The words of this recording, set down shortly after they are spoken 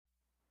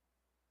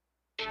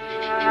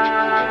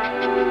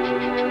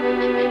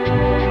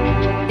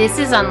This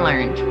is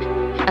Unlearned,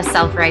 a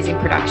Self-Rising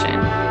production.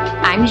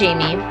 I'm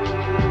Jaime.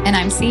 And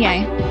I'm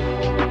CA.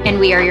 And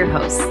we are your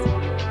hosts.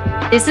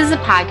 This is a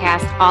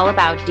podcast all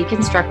about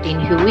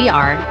deconstructing who we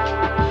are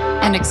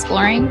and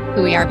exploring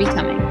who we are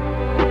becoming.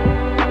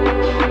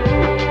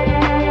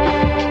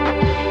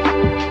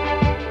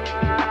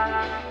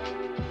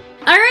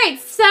 All right,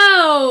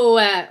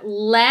 so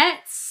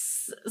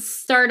let's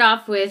start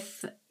off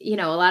with, a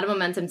lot of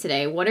momentum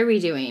today. What are we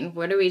doing?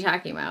 What are we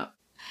talking about?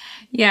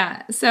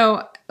 Yeah,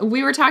 so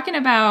we were talking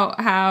about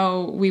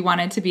how we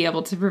wanted to be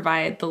able to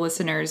provide the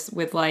listeners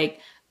with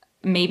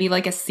maybe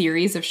a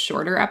series of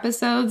shorter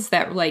episodes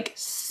that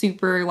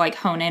super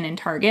hone in and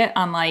target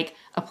on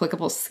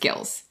applicable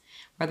skills,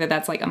 whether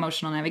that's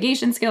emotional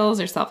navigation skills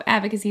or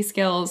self-advocacy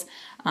skills.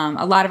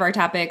 A lot of our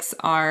topics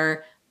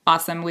are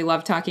awesome. We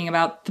love talking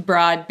about the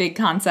broad, big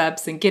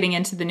concepts and getting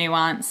into the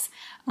nuance.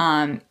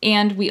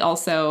 And we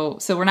also,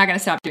 so we're not going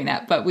to stop doing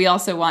that, but we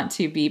also want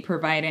to be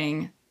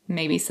providing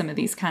maybe some of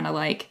these kind of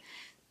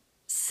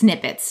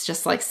snippets,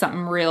 just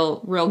something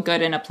real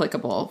good and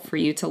applicable for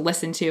you to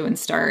listen to and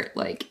start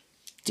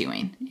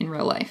doing in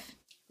real life.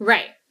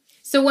 Right.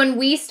 So when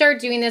we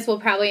start doing this, we'll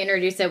probably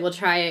introduce it. We'll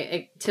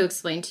try to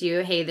explain to you,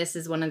 hey, this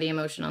is one of the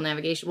emotional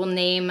navigation. We'll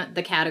name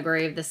the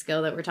category of the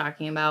skill that we're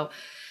talking about.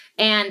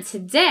 And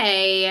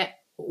today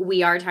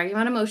we are talking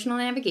about emotional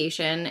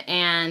navigation.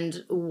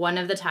 And one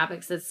of the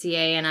topics that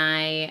CA and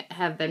I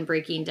have been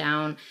breaking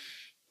down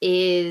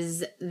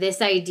is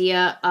this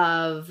idea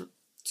of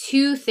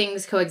two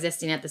things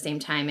coexisting at the same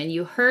time. And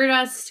you heard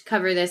us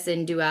cover this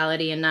in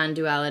duality and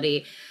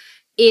non-duality.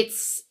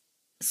 It's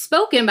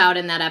spoken about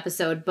in that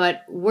episode,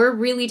 but we're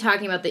really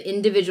talking about the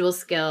individual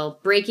skill,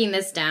 breaking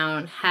this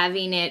down,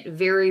 having it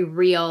very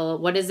real.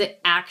 What does it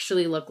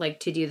actually look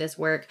like to do this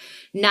work?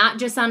 Not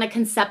just on a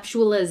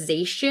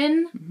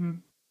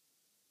conceptualization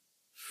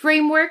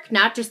framework,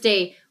 not just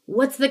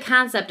what's the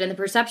concept and the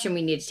perception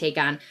we need to take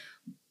on,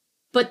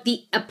 but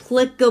the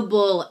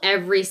applicable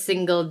every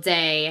single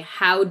day,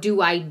 how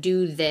do I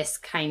do this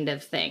kind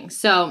of thing?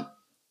 So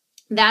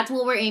that's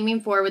what we're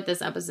aiming for with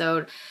this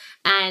episode.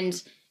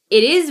 And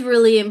it is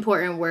really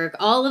important work.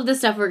 All of the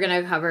stuff we're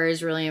going to cover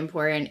is really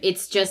important.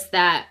 It's just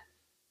that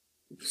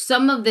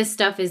some of this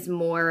stuff is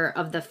more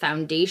of the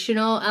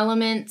foundational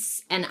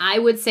elements. And I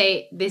would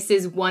say this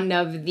is one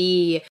of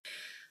the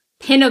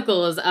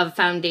pinnacles of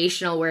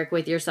foundational work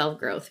with your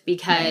self-growth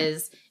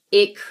because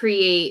it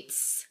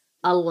creates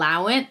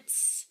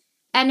allowance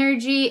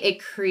energy.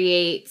 It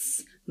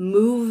creates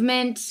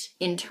movement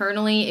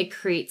internally. It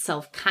creates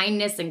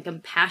self-kindness and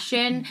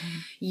compassion.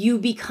 You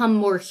become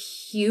more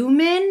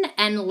human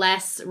and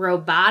less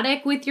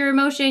robotic with your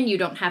emotion. You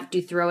don't have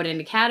to throw it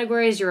into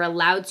categories. You're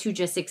allowed to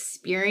just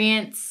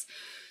experience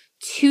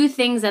two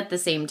things at the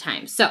same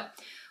time. So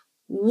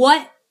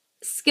what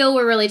skill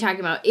we're really talking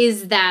about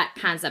is that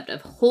concept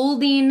of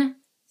holding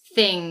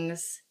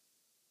things,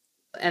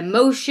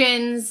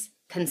 emotions,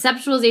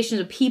 conceptualizations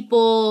of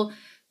people,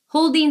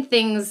 holding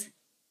things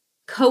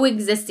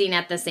coexisting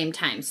at the same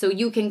time. So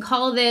you can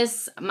call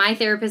this, my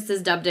therapist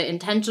has dubbed it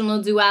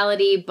intentional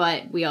duality,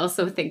 but we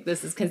also think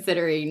this is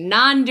considering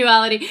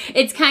non-duality.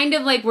 It's kind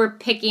of like we're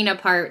picking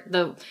apart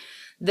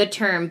the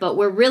term, but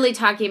we're really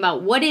talking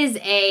about what is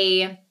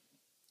a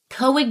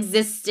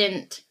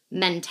coexistent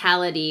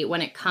mentality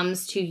when it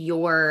comes to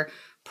your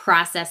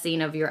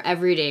processing of your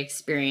everyday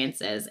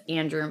experiences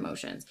and your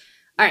emotions.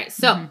 All right,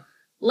 so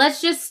let's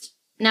just,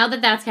 now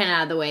that that's kind of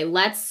out of the way,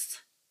 let's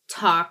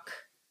talk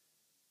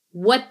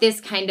what this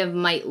kind of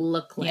might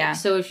look like. Yeah.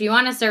 So if you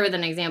want to start with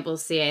an example,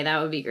 CA,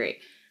 that would be great.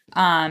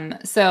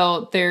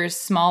 So there's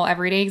small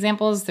everyday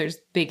examples. There's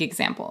big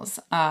examples.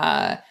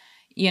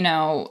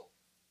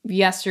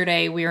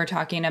 Yesterday we were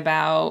talking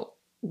about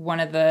one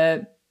of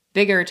the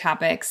bigger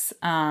topics,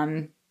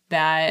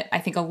 that I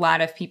think a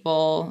lot of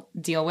people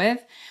deal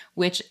with,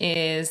 which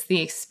is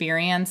the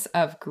experience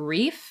of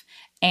grief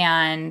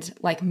and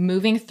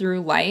moving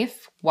through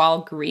life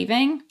while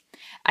grieving.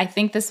 I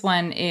think this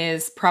one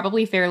is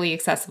probably fairly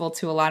accessible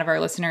to a lot of our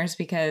listeners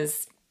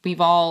because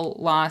we've all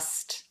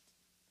lost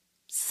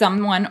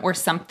someone or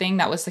something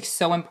that was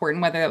so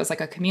important, whether that was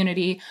a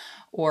community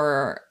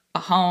or a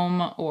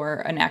home or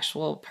an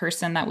actual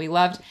person that we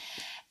loved.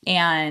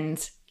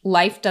 And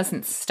life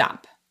doesn't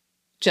stop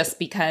just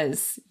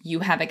because you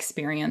have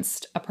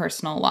experienced a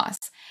personal loss.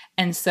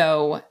 And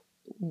so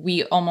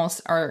we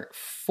almost are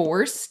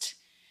forced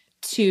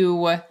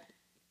to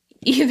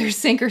either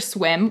sink or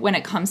swim when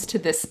it comes to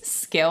this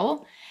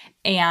skill.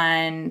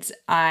 And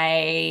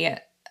I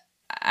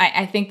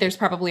think there's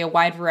probably a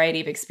wide variety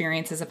of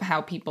experiences of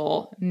how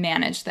people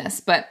manage this.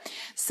 But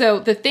so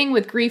the thing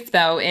with grief,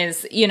 though,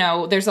 is,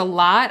 there's a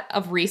lot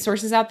of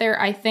resources out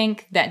there, I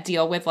think, that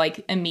deal with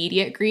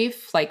immediate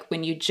grief,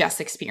 when you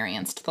just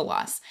experienced the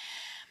loss.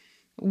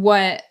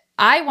 What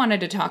I wanted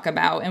to talk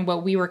about and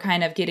what we were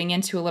kind of getting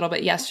into a little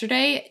bit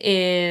yesterday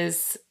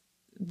is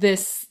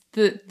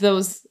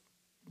those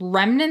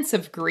remnants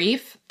of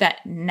grief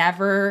that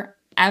never,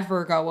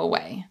 ever go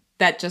away.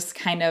 that just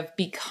kind of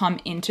become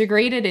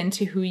integrated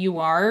into who you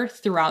are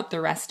throughout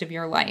the rest of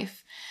your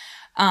life.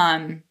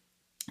 And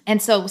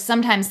so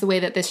sometimes the way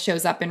that this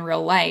shows up in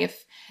real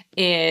life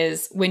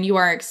is when you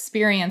are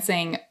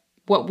experiencing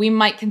what we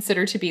might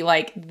consider to be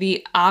like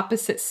the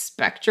opposite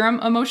spectrum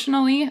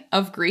emotionally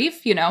of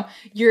grief, you know,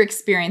 you're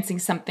experiencing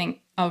something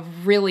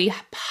of really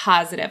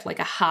positive, like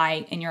a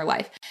high in your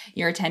life.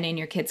 You're attending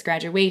your kid's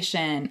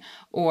graduation,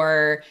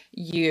 or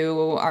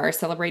you are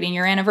celebrating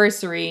your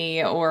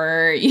anniversary,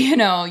 or, you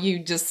know,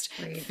 you just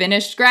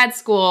finished grad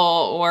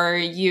school, or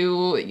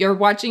you're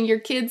watching your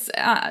kids,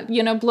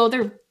 blow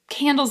their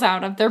candles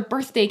out of their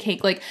birthday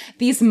cake, like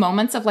these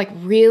moments of like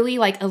really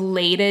like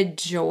elated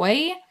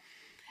joy.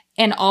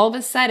 And all of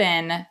a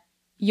sudden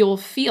you'll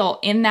feel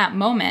in that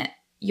moment,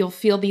 you'll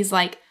feel these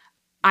like,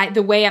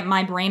 the way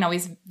my brain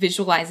always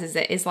visualizes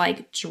it is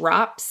like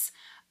drops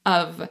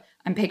of,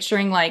 I'm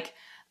picturing like,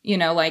 you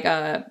know, like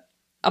a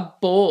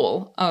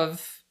bowl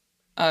of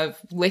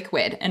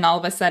liquid. And all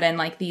of a sudden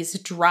like these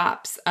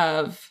drops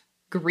of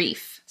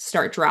grief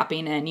start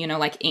dropping in, you know,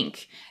 like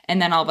ink.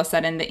 And then all of a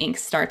sudden the ink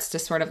starts to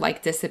sort of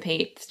like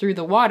dissipate through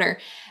the water,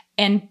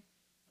 and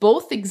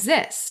both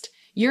exist.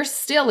 You're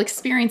still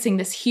experiencing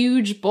this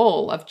huge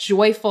bowl of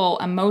joyful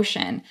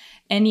emotion.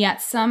 And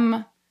yet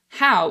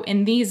somehow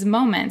in these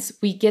moments,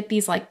 we get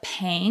these like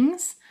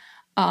pangs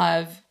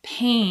of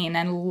pain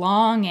and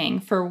longing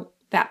for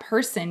that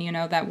person, you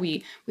know, that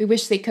we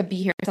wish they could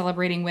be here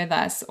celebrating with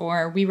us,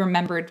 or we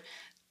remembered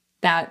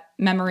that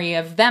memory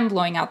of them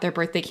blowing out their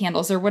birthday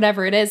candles or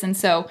whatever it is. And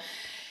so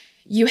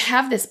you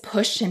have this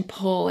push and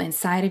pull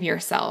inside of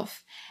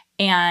yourself.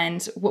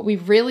 And what we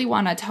really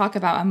want to talk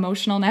about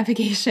emotional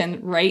navigation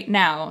right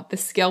now, the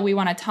skill we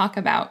want to talk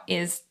about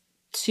is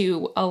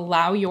to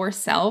allow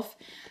yourself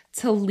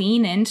to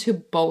lean into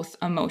both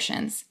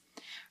emotions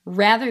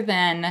rather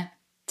than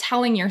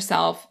telling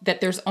yourself that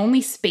there's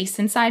only space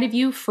inside of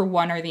you for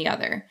one or the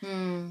other.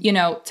 You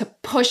know, to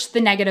push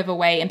the negative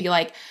away and be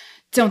like,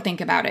 don't think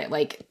about it.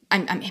 Like,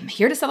 I'm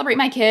here to celebrate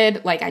my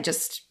kid. Like,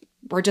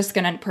 we're just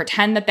going to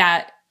pretend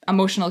that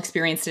emotional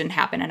experience didn't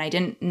happen and I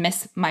didn't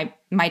miss my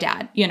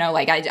dad. You know,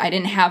 like I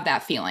didn't have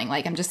that feeling.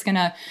 Like, I'm just going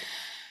to,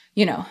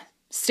 you know,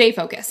 stay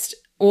focused.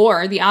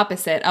 Or the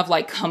opposite of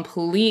like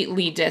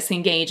completely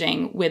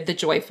disengaging with the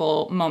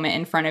joyful moment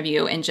in front of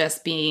you and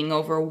just being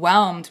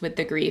overwhelmed with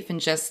the grief and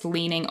just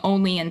leaning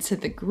only into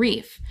the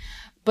grief.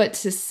 But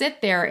to sit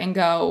there and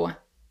go,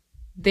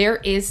 there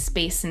is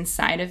space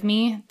inside of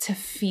me to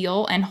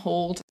feel and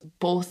hold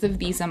both of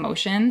these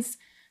emotions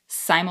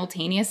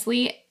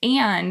simultaneously.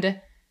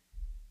 And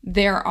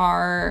there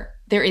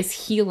is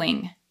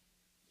healing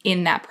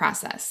in that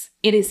process.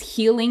 It is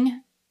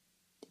healing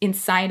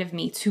inside of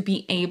me to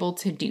be able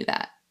to do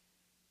that.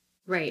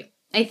 Right.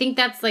 I think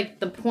that's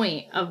like the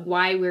point of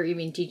why we're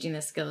even teaching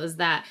this skill, is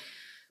that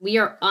we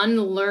are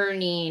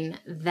unlearning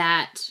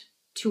that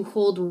to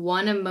hold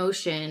one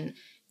emotion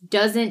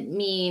doesn't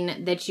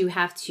mean that you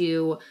have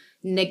to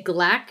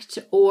neglect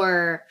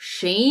or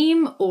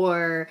shame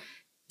or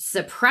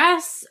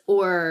suppress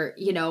or,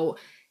 you know,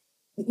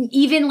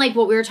 even like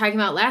what we were talking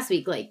about last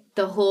week, like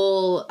the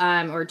whole,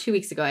 or 2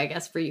 weeks ago, I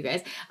guess, for you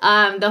guys,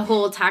 the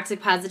whole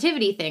toxic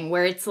positivity thing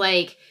where it's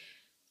like,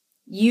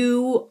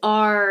 you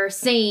are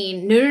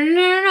saying,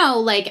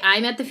 no, like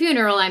I'm at the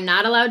funeral, I'm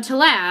not allowed to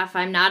laugh,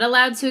 I'm not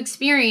allowed to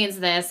experience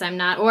this, I'm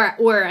not,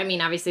 or I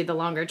mean, obviously the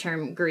longer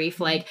term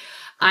grief, like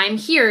I'm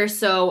here,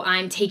 so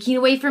I'm taking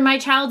away from my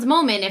child's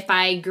moment if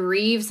I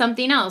grieve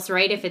something else,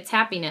 right? If it's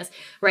happiness,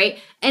 right?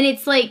 And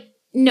it's like,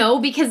 no,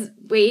 because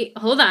wait,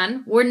 hold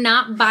on. We're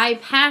not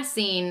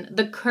bypassing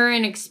the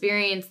current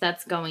experience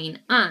that's going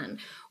on.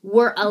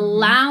 We're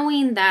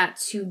allowing that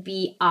to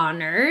be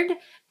honored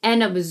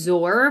and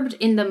absorbed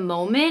in the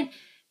moment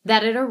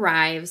that it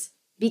arrives,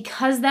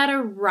 because that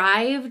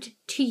arrived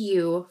to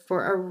you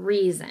for a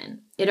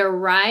reason. It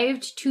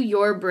arrived to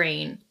your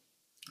brain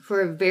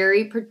for a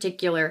very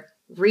particular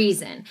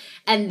reason.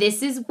 And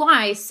this is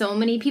why so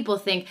many people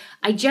think,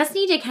 I just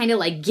need to kind of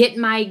like get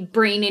my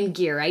brain in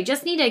gear. I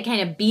just need to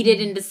kind of beat it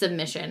into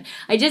submission.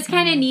 I just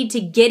kind of need to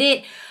get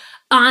it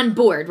on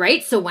board,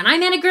 right? So when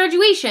I'm at a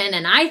graduation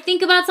and I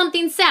think about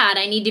something sad,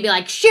 I need to be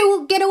like,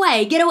 shoo, get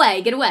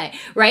away,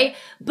 right?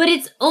 But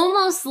it's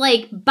almost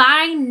like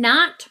by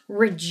not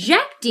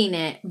rejecting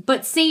it,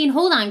 but saying,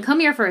 hold on, come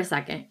here for a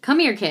second. Come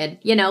here, kid.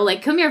 You know,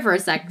 like, come here for a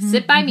sec.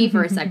 Sit by me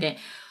for a second.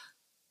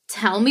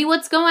 Tell me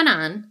what's going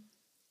on.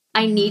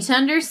 I need to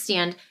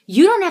understand.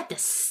 You don't have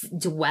to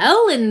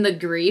dwell in the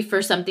grief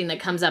or something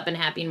that comes up in a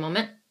happy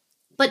moment,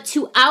 but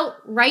to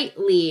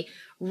outrightly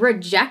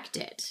reject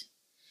it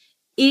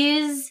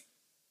is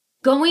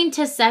going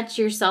to set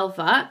yourself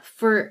up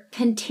for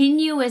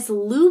continuous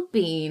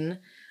looping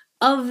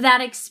of that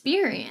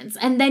experience.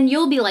 And then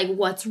you'll be like,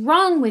 what's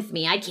wrong with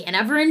me? I can't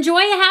ever enjoy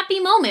a happy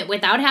moment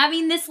without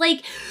having this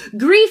like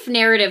grief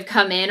narrative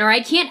come in, or I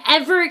can't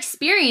ever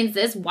experience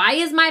this. Why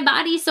is my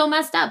body so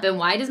messed up? And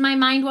why does my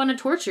mind want to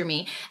torture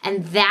me?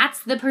 And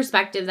that's the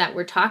perspective that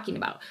we're talking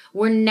about.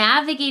 We're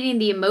navigating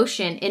the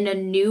emotion in a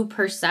new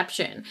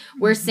perception.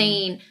 We're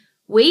saying,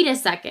 wait a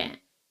second.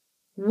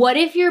 what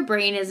if your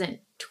brain isn't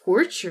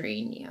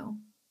torturing you?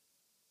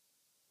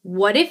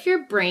 What if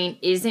your brain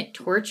isn't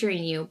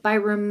torturing you by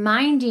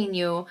reminding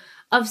you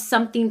of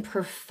something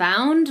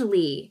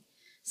profoundly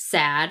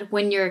sad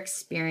when you're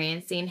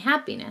experiencing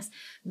happiness?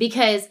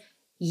 Because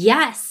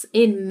yes,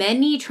 in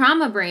many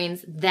trauma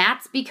brains,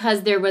 that's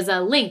because there was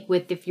a link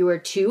with if you were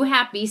too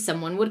happy,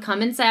 someone would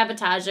come and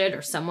sabotage it,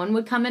 or someone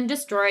would come and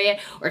destroy it,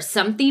 or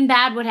something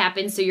bad would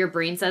happen. So your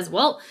brain says,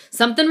 well,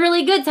 something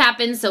really good's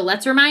happened, so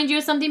let's remind you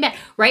of something bad,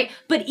 right?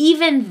 But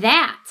even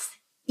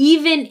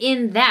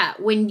in that,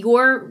 when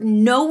you're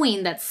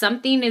knowing that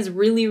something is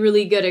really,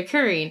 really good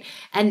occurring,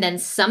 and then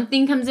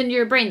something comes into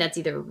your brain that's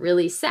either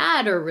really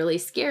sad or really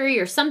scary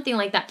or something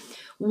like that,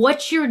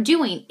 what you're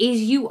doing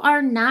is you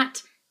are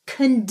not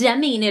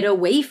condemning it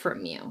away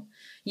from you.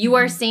 You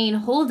are saying,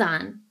 hold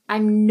on,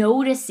 I'm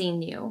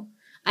noticing you.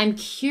 I'm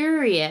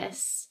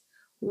curious.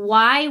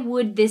 Why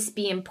would this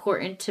be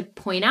important to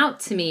point out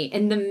to me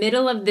in the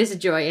middle of this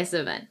joyous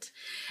event?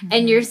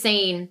 And you're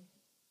saying,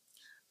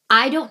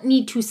 I don't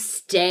need to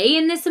stay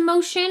in this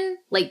emotion.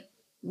 Like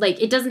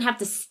it doesn't have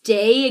to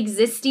stay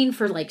existing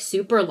for like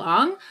super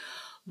long.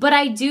 But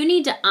I do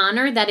need to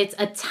honor that it's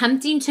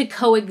attempting to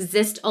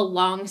coexist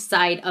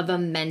alongside of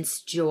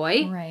immense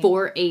joy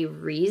for a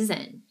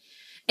reason.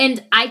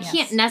 And I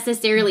can't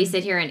necessarily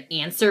sit here and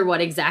answer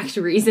what exact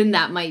reason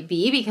that might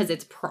be, because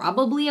it's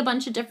probably a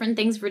bunch of different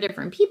things for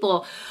different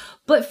people.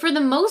 But for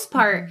the most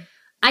part,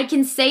 I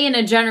can say in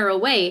a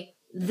general way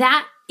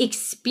that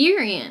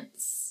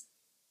experience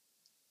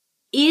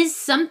is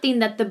something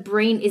that the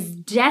brain is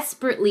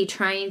desperately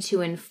trying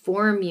to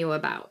inform you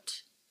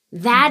about.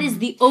 That is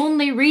the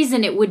only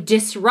reason it would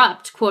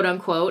disrupt, quote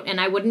unquote,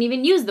 and I wouldn't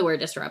even use the word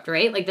disrupt,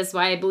 right? Like, that's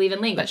why I believe in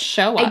language. But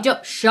show up. I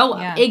don't show up.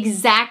 Yeah.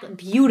 Exactly.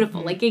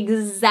 Beautiful. Like,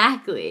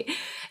 exactly.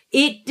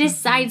 It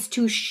decides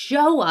to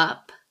show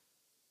up,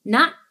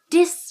 not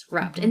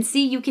disrupt. And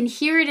see, you can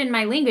hear it in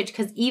my language,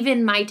 because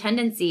even my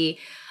tendency,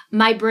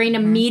 my brain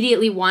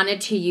immediately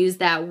wanted to use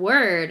that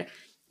word.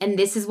 And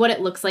this is what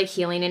it looks like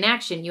healing in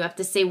action. You have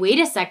to say, wait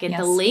a second,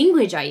 the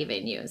language I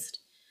even used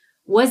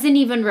wasn't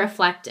even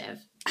reflective.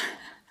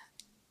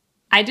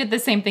 I did the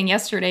same thing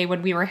yesterday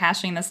when we were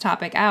hashing this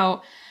topic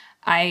out.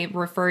 I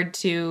referred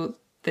to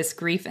this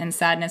grief and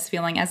sadness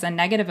feeling as a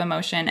negative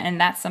emotion, and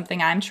that's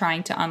something I'm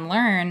trying to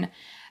unlearn.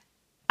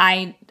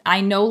 I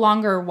no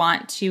longer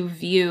want to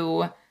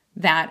view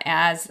that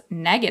as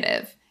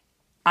negative.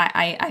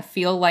 I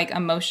feel like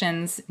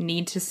emotions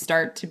need to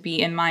start to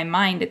be in my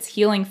mind. It's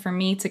healing for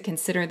me to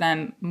consider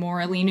them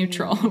morally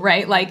neutral,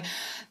 right? Like,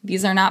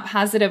 these are not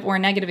positive or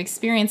negative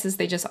experiences.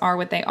 They just are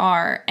what they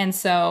are. And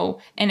so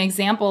an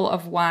example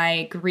of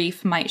why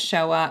grief might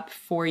show up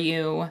for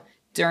you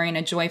during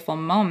a joyful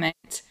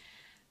moment,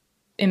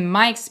 in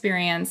my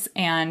experience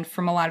and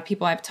from a lot of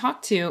people I've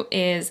talked to,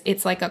 is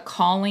it's like a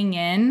calling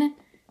in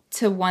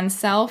to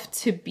oneself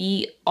to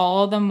be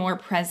all the more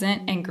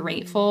present and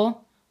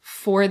grateful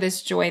for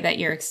this joy that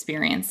you're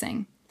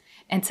experiencing,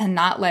 and to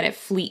not let it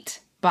fleet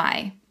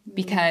by,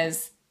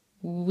 because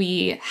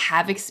we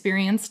have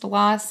experienced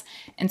loss.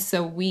 And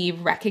so we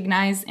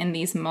recognize in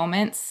these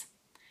moments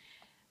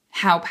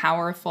how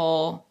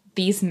powerful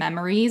these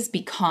memories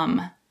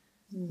become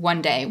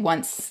one day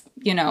once,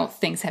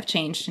 things have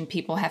changed and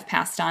people have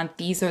passed on.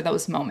 These are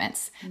those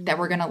moments that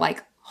we're going to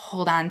like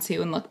hold on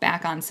to and look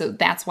back on. So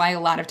that's why a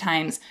lot of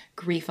times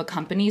grief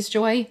accompanies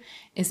joy,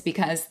 is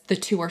because the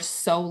two are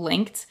so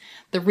linked.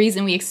 The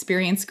reason we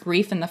experience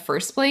grief in the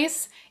first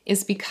place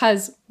is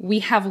because we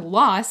have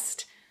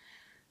lost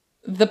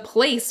the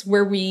place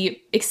where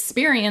we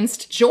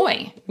experienced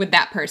joy with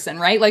that person,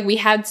 right? Like, we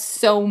had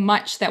so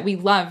much that we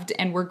loved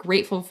and were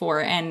grateful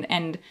for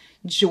and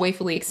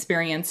joyfully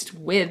experienced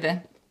with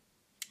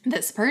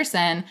this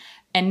person.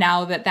 And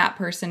now that that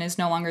person is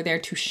no longer there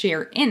to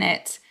share in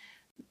it,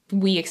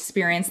 we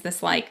experience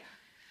this like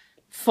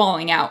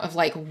falling out of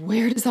like,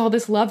 where does all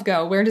this love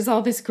go? Where does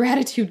all this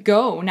gratitude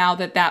go now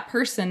that that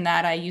person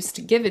that I used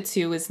to give it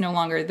to is no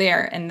longer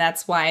there? And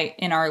that's why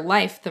in our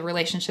life, the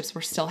relationships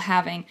we're still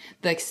having,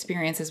 the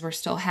experiences we're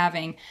still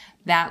having,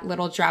 that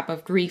little drop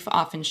of grief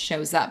often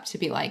shows up to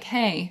be like,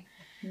 hey,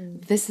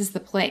 this is the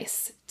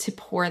place to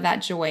pour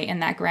that joy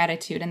and that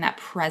gratitude and that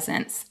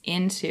presence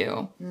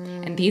into.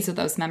 And these are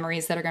those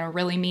memories that are going to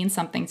really mean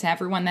something to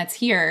everyone that's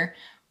here.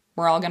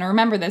 We're all going to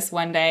remember this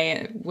one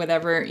day,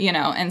 whatever,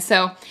 And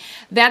so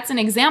that's an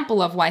example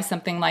of why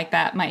something like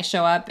that might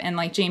show up. And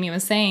like Jamie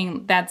was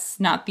saying, that's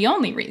not the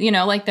only reason,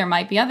 like there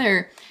might be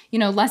other,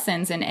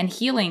 lessons and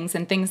healings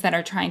and things that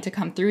are trying to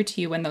come through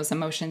to you when those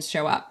emotions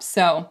show up.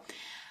 So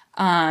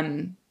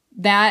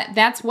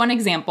that's one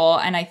example.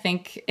 And I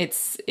think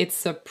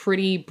it's a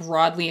pretty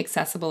broadly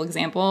accessible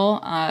example.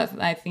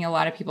 I think a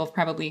lot of people have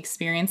probably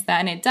experienced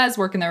that, and it does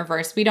work in the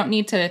reverse. We don't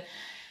need to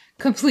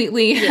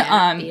completely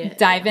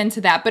dive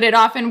into that, but it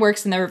often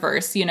works in the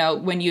reverse.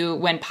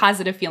 When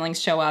positive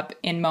feelings show up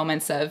in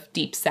moments of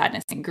deep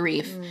sadness and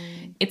grief,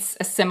 it's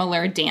a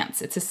similar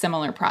dance. It's a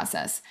similar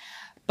process.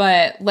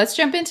 But let's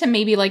jump into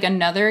maybe like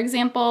another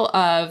example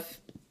of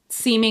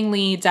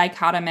seemingly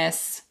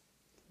dichotomous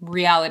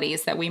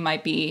realities that we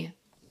might be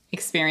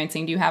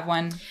experiencing? Do you have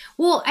one?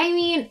 Well, I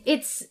mean,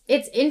 it's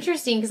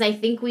interesting because I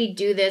think we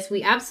do this.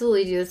 We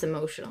absolutely do this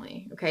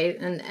emotionally, okay?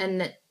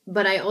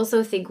 But I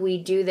also think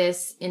we do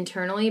this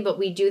internally, but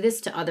we do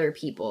this to other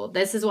people.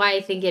 This is why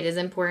I think it is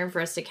important for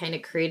us to kind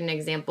of create an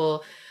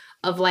example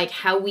of like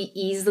how we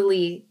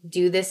easily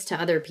do this to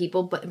other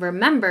people. But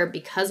remember,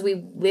 because we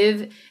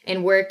live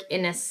and work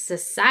in a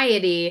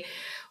society,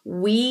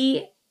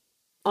 there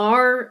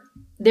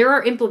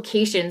are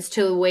implications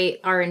to the way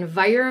our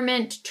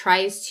environment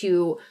tries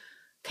to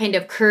kind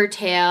of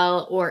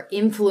curtail or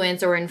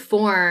influence or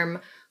inform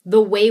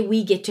the way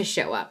we get to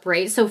show up,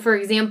 right? So for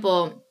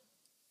example,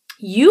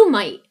 you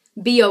might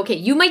be okay.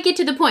 You might get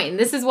to the point, and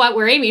this is what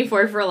we're aiming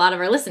for a lot of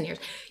our listeners.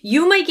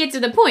 You might get to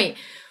the point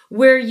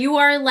where you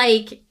are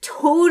like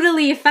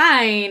totally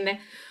fine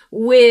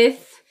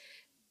with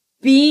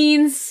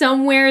being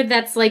somewhere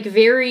that's like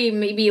very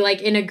maybe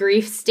like in a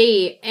grief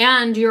state,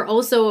 and you're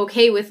also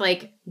okay with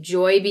like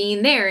joy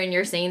being there, and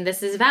you're saying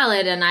this is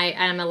valid and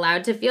I'm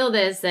allowed to feel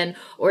this, and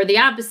or the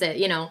opposite,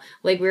 you know,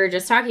 like we were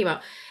just talking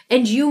about.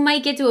 And you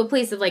might get to a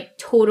place of like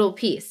total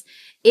peace.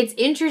 It's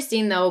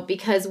interesting though,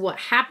 because what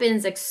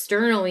happens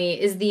externally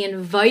is the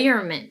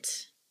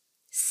environment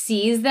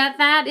sees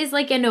that is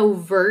like an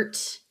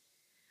overt,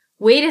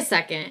 wait a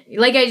second.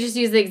 Like I just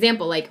used the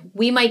example, like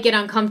we might get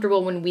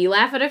uncomfortable when we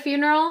laugh at a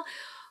funeral,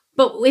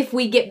 but if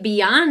we get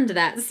beyond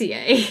that,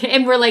 CA,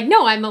 and we're like,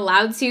 no, I'm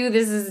allowed to,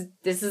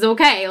 this is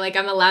okay. Like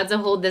I'm allowed to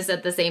hold this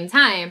at the same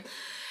time.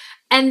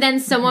 And then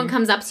someone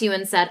comes up to you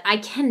and said, I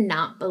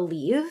cannot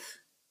believe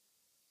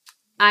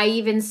I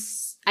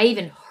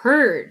even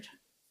heard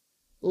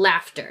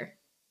laughter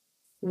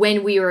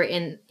when we were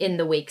in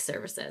the wake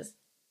services.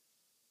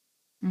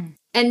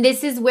 And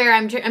this is where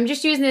I'm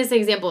just using this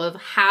example of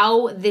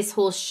how this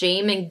whole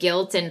shame and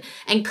guilt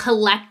and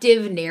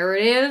collective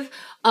narrative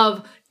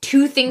of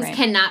two things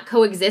cannot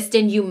coexist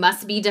and you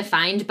must be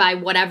defined by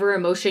whatever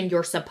emotion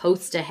you're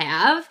supposed to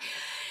have.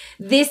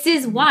 This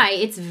is why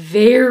it's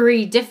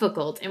very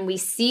difficult. And we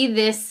see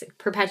this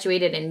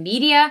perpetuated in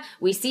media.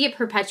 We see it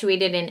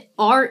perpetuated in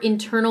our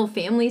internal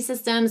family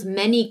systems.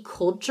 Many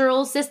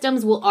cultural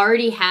systems will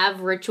already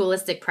have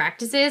ritualistic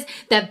practices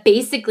that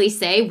basically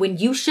say, when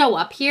you show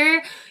up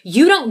here,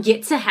 you don't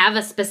get to have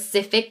a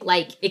specific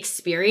like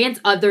experience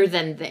other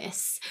than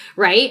this,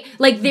 right?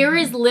 Like there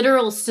is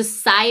literal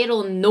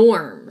societal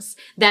norms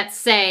that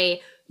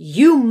say,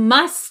 you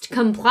must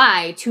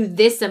comply to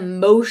this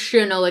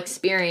emotional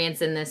experience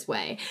in this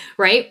way,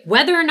 right?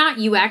 Whether or not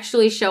you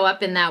actually show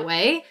up in that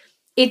way,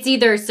 it's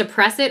either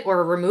suppress it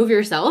or remove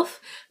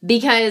yourself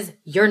because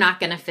you're not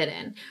going to fit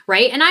in,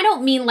 right? And I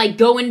don't mean like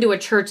go into a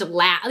church,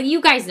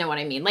 you guys know what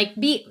I mean. Like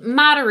be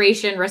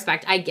moderation,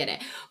 respect, I get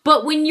it.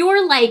 But when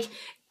you're like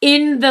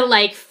in the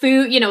like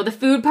food, you know, the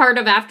food part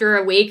of after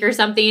a wake or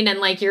something, and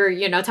like you're,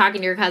 you know,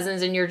 talking to your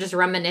cousins and you're just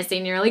reminiscing,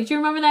 and you're like, do you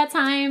remember that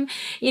time?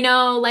 You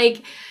know,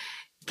 like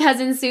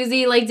cousin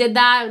Susie like did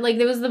that, like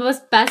it was the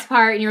most best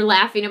part, and you're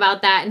laughing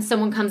about that, and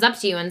someone comes up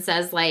to you and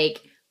says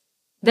like,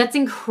 that's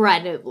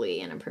incredibly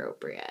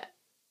inappropriate.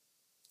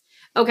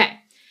 Okay.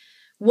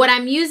 What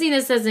I'm using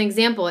this as an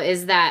example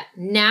is that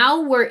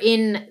now we're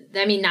in,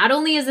 I mean, not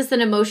only is this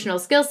an emotional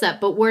skill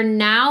set, but we're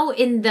now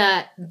in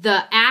the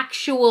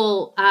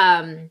actual,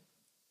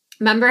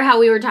 remember how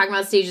we were talking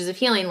about stages of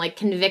healing, like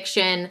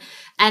conviction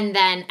and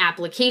then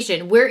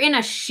application. We're in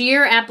a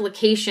sheer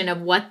application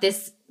of what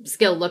this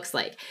skill looks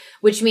like,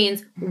 which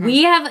means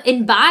we have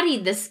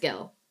embodied the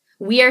skill.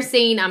 We are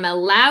saying, I'm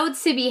allowed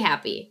to be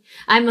happy.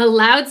 I'm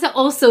allowed to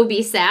also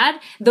be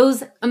sad.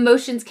 Those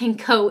emotions can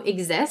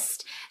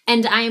coexist,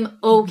 and I'm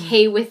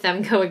okay with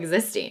them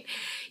coexisting.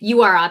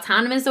 You are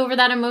autonomous over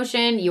that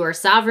emotion. You are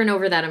sovereign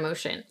over that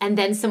emotion. And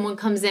then someone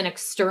comes in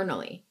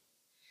externally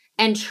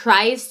and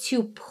tries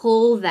to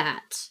pull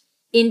that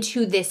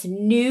into this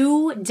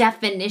new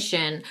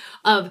definition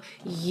of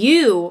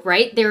you,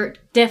 right? They're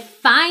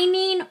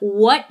defining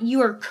what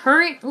you are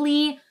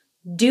currently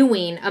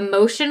doing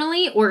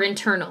emotionally or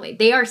internally.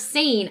 They are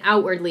saying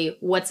outwardly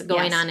what's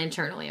going on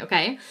internally,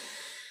 okay?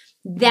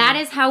 That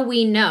is how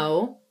we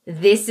know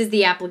this is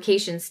the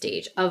application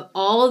stage of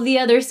all the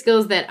other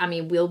skills that, I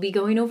mean, we'll be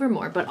going over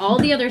more, but all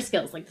the other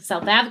skills, like the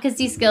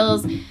self-advocacy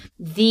skills,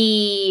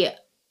 the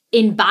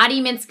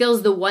embodiment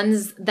skills, the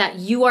ones that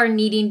you are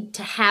needing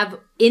to have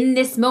in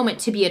this moment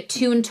to be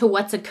attuned to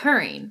what's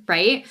occurring,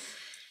 right?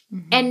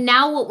 And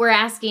now what we're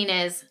asking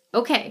is,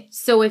 okay,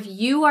 so if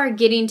you are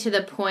getting to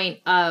the point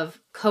of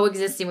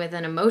coexisting with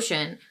an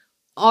emotion,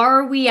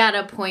 are we at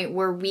a point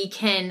where we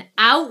can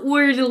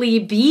outwardly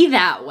be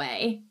that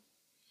way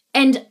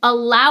and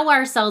allow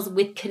ourselves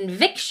with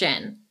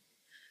conviction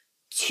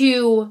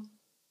to,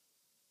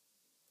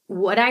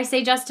 would I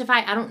say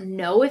justify? I don't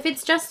know if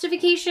it's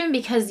justification,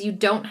 because you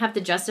don't have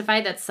to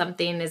justify that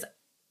something is,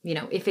 you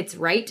know, if it's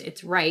right,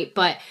 it's right.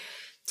 But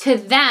to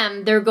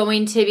them, they're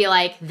going to be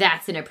like,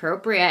 that's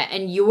inappropriate.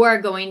 And you are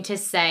going to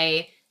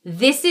say,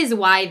 this is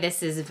why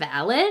this is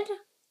valid.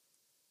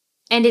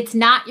 And it's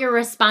not your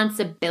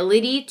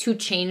responsibility to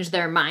change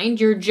their mind.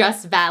 You're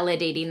just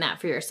validating that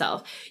for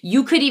yourself.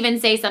 You could even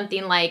say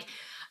something like,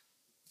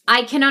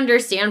 I can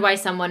understand why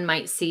someone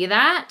might see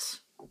that.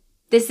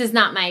 This is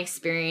not my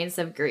experience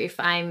of grief.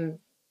 I'm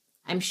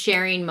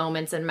sharing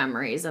moments and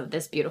memories of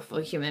this beautiful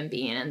human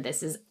being, and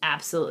this is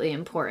absolutely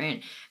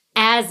important.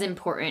 As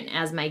important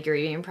as my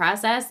grieving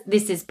process.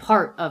 This is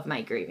part of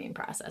my grieving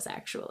process,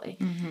 actually,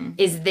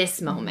 is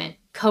this moment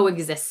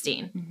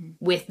coexisting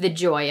with the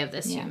joy of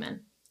this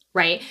human,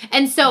 right?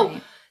 And so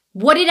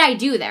what did I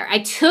do there? I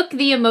took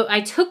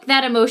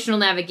that emotional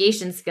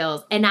navigation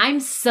skills and I'm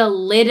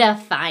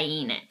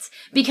solidifying it,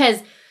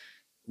 because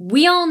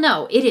we all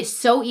know it is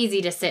so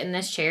easy to sit in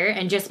this chair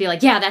and just be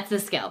like, yeah, that's the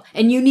skill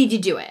and you need to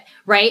do it,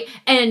 right?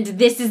 And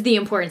this is the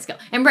important skill.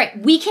 And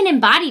we can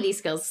embody these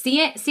skills.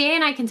 CA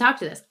and I can talk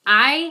to this.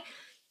 I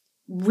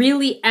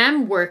really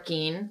am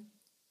working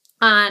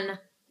on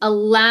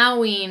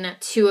allowing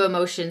two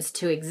emotions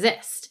to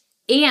exist.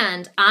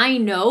 And I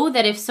know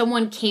that if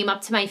someone came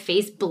up to my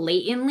face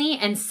blatantly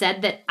and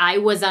said that I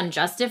was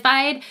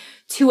unjustified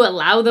to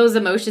allow those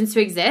emotions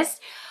to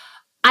exist,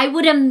 I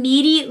would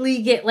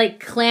immediately get like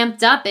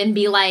clamped up and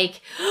be like,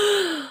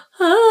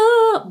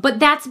 oh, but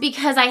that's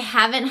because I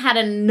haven't had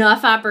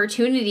enough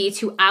opportunity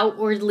to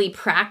outwardly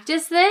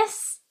practice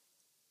this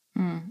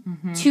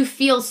to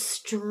feel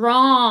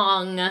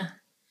strong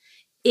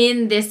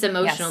in this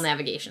emotional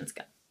navigation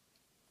skill.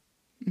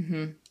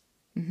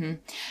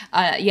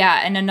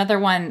 Yeah. And another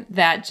one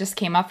that just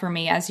came up for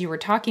me as you were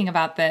talking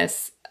about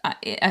this,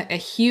 a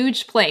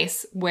huge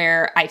place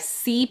where I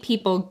see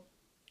people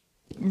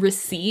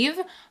receive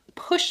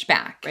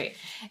pushback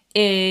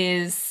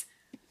is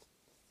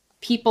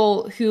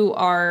people who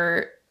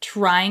are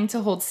trying to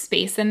hold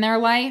space in their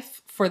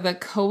life for the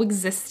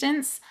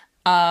coexistence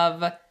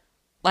of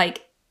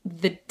like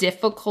the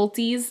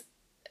difficulties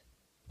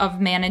of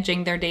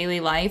managing their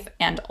daily life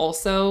and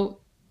also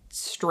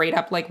straight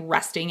up like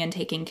resting and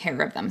taking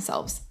care of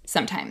themselves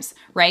sometimes,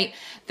 right?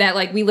 That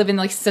like we live in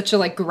like such a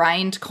like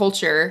grind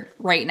culture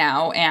right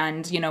now,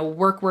 and you know,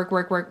 work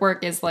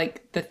is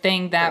like the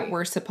thing that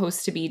we're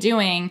supposed to be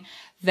doing,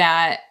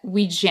 that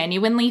we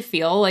genuinely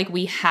feel like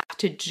we have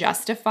to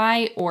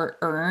justify or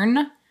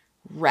earn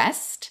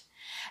rest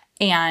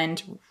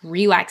and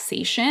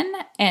relaxation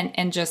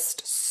and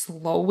just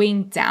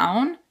slowing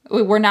down.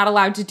 We're not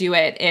allowed to do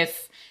it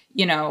if,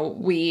 you know,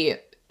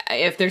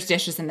 if there's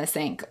dishes in the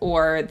sink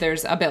or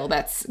there's a bill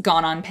that's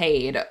gone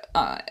unpaid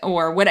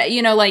or what,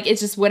 you know, like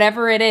it's just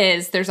whatever it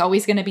is, there's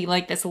always going to be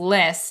like this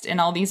list and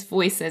all these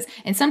voices.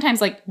 And sometimes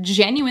like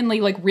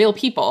genuinely like real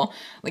people,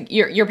 like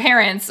your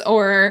parents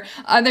or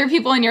other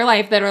people in your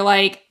life that are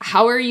like,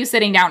 how are you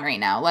sitting down right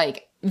now?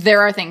 Like there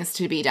are things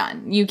to be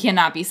done. You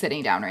cannot be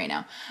sitting down right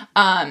now.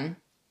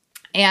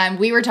 And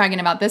we were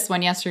talking about this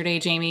one yesterday,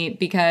 Jamie,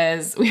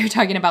 because we were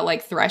talking about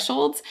like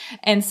thresholds.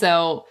 And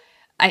so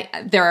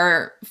there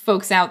are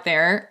folks out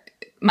there,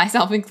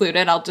 myself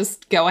included, I'll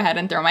just go ahead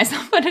and throw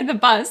myself under the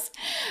bus,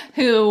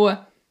 who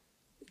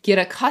get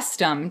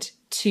accustomed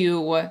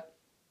to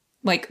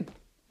like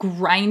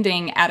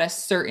grinding at a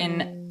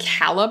certain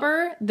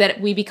caliber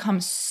that we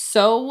become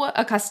so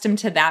accustomed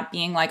to that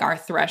being like our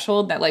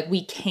threshold that like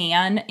we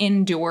can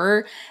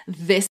endure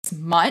this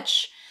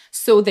much,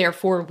 so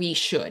therefore we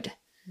should.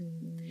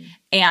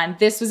 And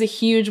this was a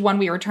huge one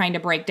we were trying to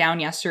break down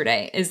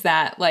yesterday, is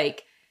that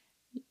like,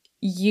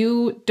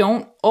 you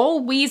don't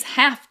always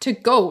have to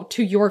go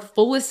to your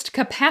fullest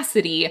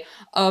capacity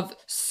of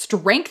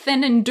strength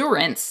and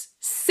endurance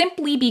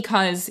simply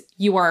because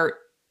you are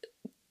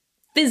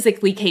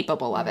physically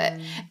capable of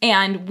it.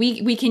 And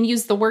we can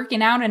use the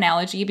working out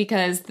analogy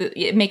because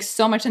it makes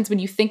so much sense when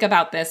you think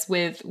about this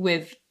with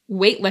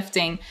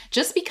weightlifting.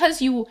 Just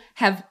because you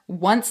have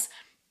once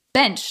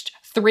benched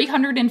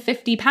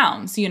 350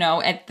 pounds, you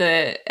know, at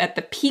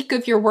the peak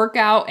of your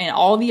workout and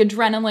all the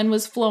adrenaline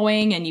was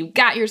flowing and you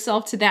got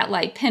yourself to that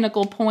like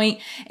pinnacle point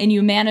and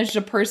you managed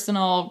a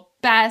personal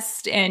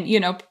best and, you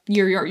know,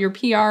 your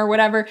PR or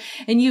whatever,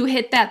 and you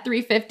hit that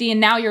 350 and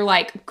now you're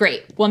like,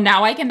 great, well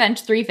now I can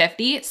bench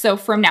 350. So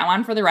from now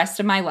on for the rest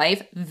of my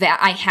life, that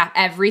I have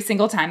every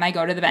single time I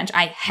go to the bench,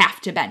 I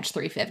have to bench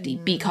 350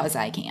 because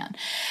I can.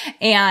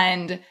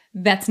 And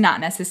that's not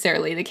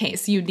necessarily the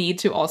case. You need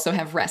to also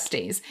have rest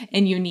days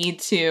and you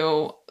need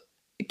to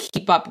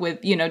keep up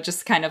with, you know,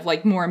 just kind of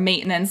like more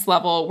maintenance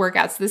level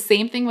workouts. The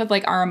same thing with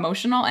like our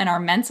emotional and our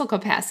mental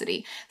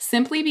capacity.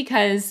 Simply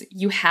because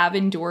you have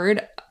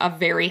endured a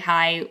very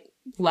high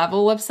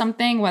level of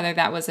something, whether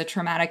that was a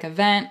traumatic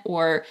event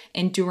or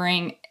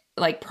enduring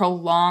like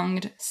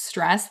prolonged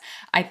stress,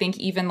 I think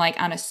even like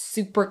on a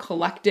super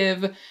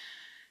collective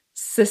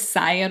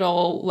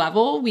societal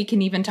level, we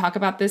can even talk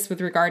about this with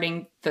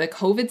regarding the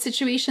COVID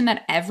situation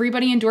that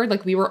everybody endured.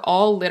 Like we were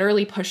all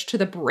literally pushed to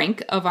the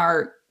brink of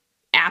our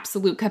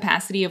absolute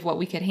capacity of what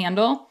we could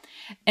handle.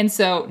 And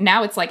so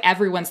now it's like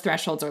everyone's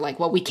thresholds are like,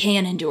 well, we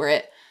can endure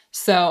it.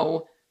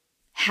 So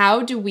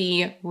how do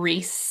we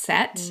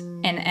reset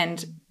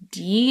and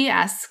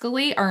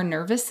de-escalate our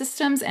nervous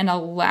systems and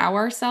allow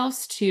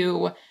ourselves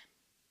to,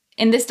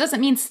 and this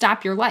doesn't mean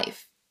stop your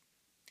life.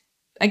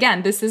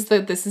 Again, this is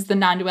the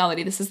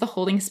non-duality. This is the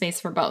holding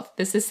space for both.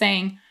 This is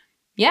saying,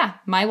 yeah,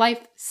 my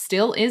life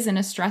still is in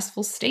a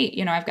stressful state.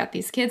 You know, I've got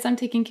these kids I'm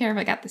taking care of.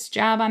 I got this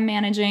job I'm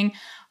managing,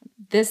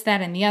 this,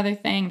 that, and the other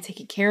thing,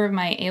 taking care of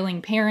my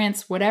ailing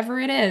parents, whatever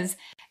it is.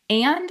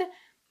 And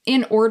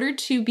in order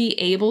to be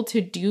able to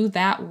do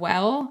that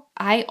well,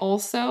 I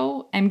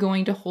also am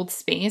going to hold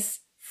space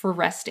for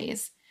rest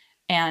days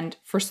and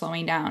for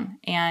slowing down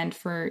and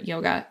for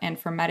yoga and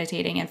for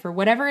meditating and for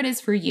whatever it is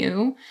for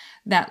you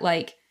that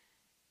like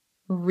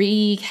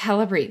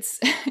recalibrates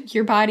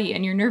your body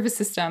and your nervous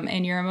system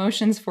and your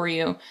emotions for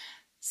you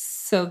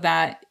so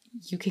that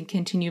you can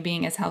continue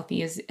being as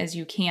healthy as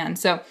you can.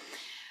 So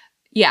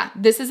yeah,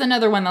 this is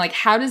another one that like,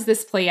 how does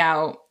this play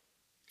out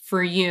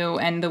for you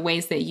and the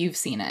ways that you've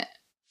seen it?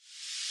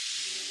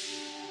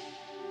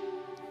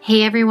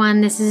 Hey everyone,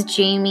 this is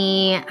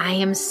Jamie. I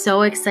am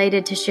so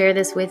excited to share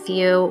this with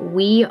you.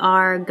 We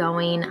are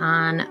going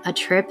on a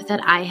trip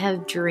that I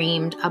have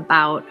dreamed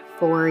about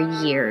for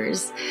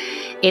years.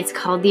 It's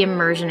called the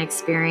Immersion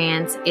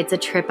Experience. It's a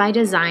trip I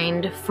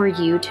designed for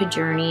you to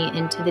journey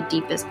into the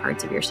deepest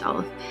parts of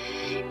yourself.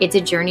 It's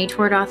a journey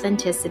toward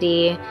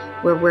authenticity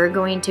where we're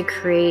going to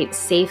create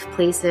safe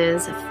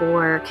places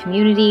for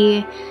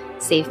community,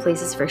 safe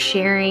places for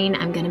sharing.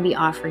 I'm going to be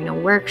offering a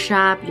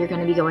workshop. You're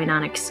going to be going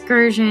on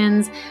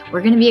excursions.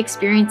 We're going to be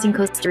experiencing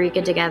Costa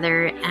Rica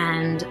together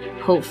and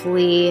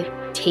hopefully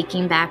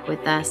taking back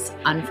with us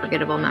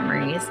unforgettable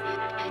memories.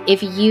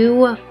 If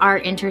you are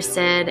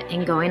interested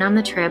in going on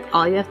the trip,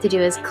 all you have to do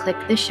is click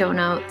the show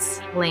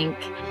notes link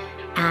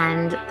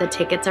and the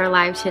tickets are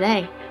live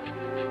today.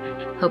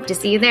 Hope to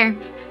see you there.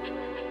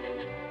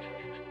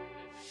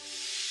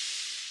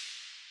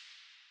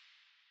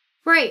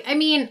 Right. I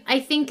mean, I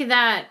think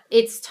that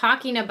it's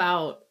talking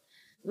about,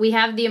 we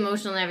have the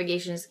emotional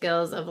navigation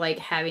skills of like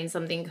having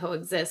something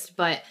coexist,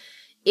 but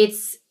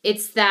it's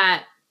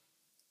that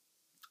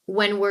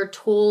when we're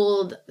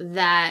told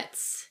that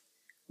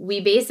we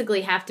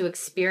basically have to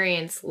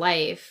experience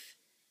life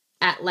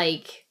at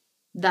like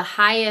the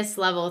highest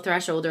level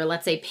threshold, or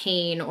let's say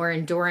pain or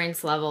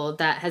endurance level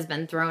that has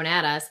been thrown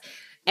at us,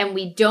 and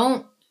we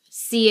don't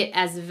see it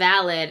as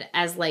valid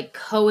as like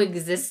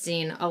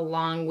coexisting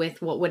along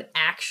with what would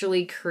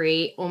actually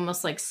create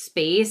almost like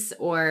space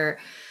or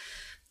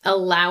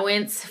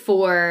allowance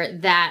for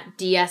that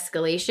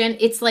de-escalation.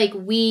 It's like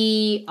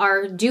we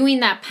are doing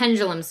that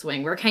pendulum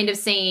swing. We're kind of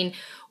saying,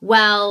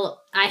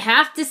 well, I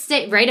have to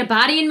stay, right? A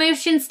body in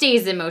motion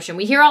stays in motion.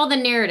 We hear all the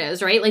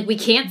narratives, right? Like we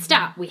can't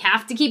stop. We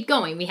have to keep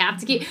going. We have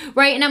to keep,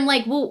 right? And I'm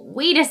like, well,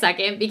 wait a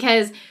second,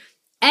 because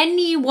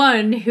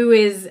anyone who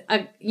is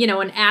an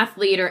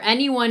athlete or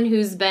anyone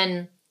who's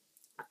been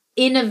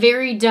in a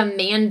very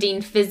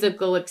demanding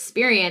physical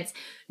experience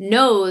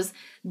knows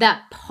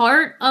that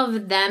part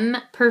of them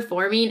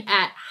performing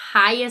at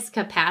highest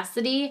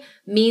capacity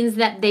means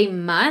that they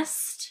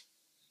must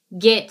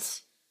get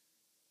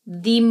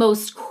the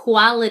most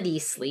quality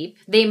sleep.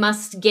 They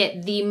must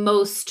get the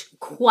most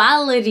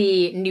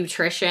quality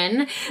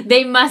nutrition.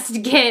 They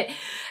must get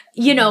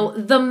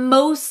the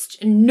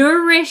most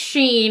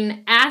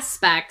nourishing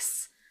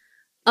aspects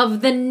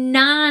of the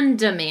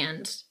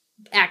non-demand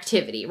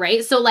activity,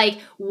 right? So like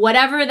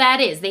whatever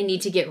that is, they need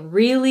to get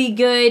really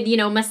good,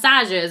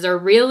 massages or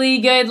really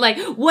good, like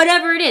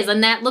whatever it is.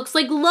 And that looks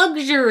like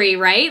luxury,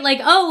 right?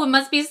 Like, oh, it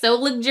must be so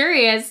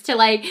luxurious to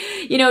like,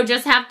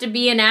 just have to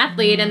be an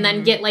athlete and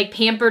then get like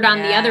pampered on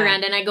the other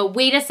end. And I go,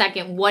 wait a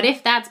second, what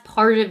if that's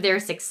part of their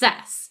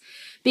success?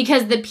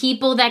 Because the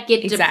people that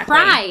get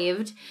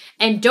deprived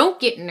and don't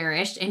get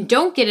nourished and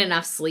don't get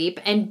enough sleep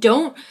and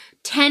don't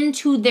tend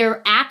to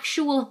their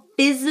actual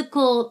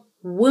physical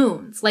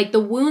wounds, like the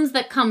wounds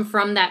that come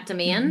from that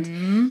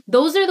demand,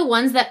 those are the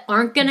ones that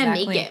aren't going to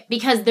make it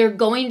because they're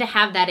going to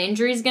have that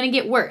injury is going to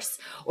get worse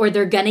or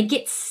they're going to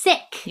get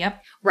sick.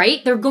 Yep.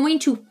 Right? They're going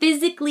to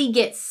physically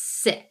get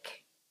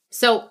sick.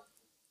 So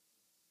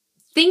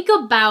think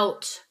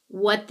about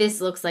what this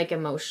looks like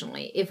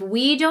emotionally. If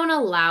we don't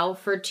allow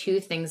for two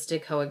things to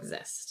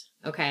coexist,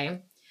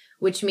 okay,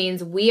 which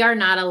means we are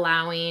not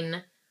allowing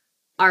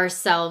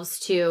ourselves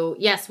to,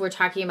 yes, we're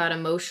talking about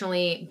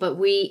emotionally, but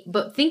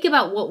think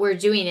about what we're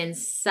doing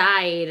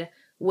inside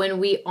when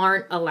we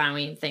aren't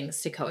allowing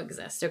things to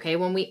coexist, okay?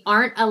 When we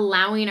aren't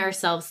allowing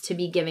ourselves to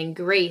be giving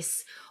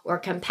grace or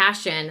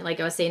compassion, like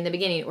I was saying in the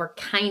beginning, or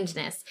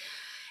kindness.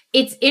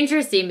 It's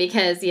interesting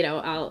because,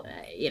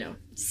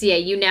 CA,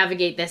 you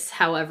navigate this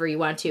however you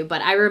want to,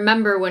 but I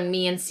remember when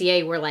me and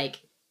CA were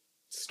like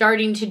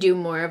starting to do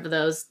more of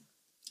those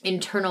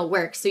internal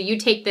work. So you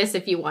take this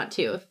if you want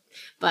to,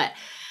 but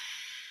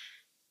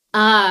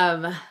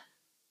I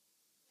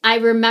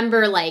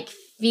remember like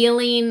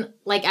feeling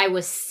like I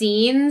was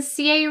seeing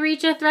CA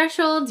reach a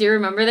threshold. Do you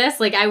remember this?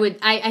 Like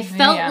I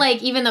felt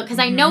like, even though, because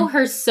I know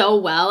her so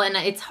well and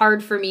it's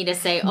hard for me to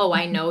say, oh,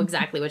 I know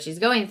exactly what she's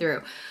going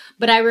through.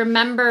 But I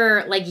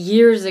remember like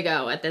years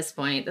ago at this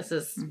point, this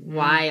is a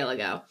while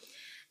ago,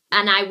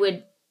 and I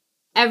would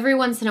every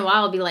once in a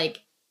while be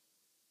like,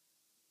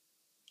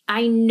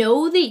 I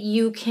know that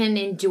you can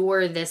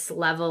endure this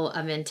level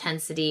of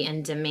intensity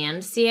and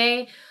demand,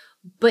 CA,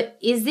 but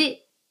is it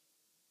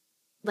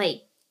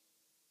like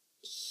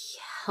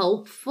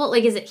helpful?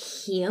 Like, is it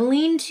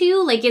healing to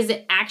you? Like, is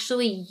it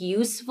actually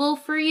useful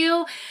for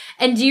you?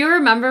 And do you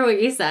remember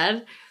what you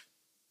said?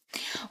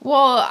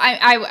 Well,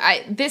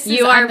 this is,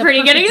 you are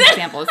pretty good at this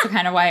example. It's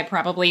kind of why I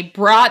probably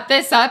brought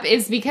this up,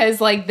 is because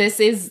like this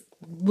is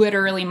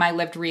literally my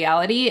lived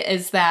reality,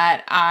 is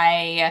that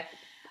I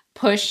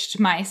pushed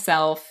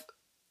myself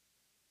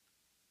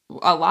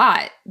a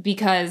lot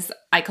because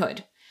I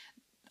could.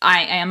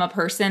 I am a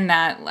person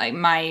that, like,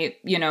 my,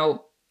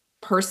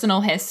 personal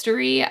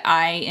history,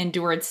 I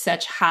endured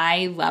such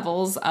high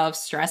levels of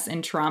stress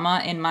and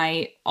trauma in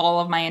all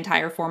of my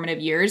entire formative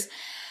years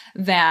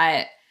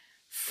that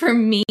for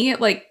me,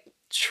 like,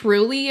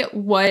 truly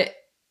what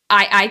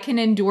I can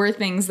endure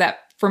things that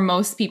for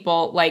most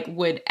people, like,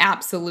 would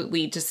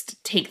absolutely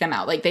just take them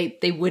out. Like,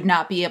 they would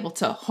not be able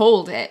to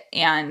hold it,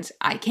 and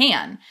I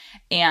can.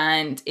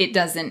 And it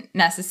doesn't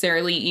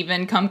necessarily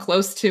even come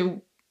close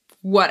to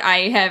what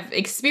I have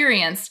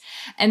experienced.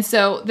 And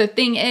so the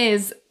thing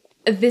is,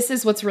 this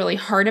is what's really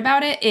hard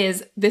about it,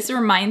 is this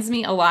reminds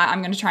me a lot.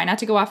 I'm going to try not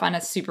to go off on a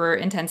super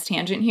intense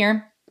tangent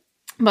here,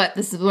 but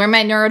this is where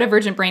my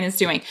neurodivergent brain is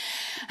doing.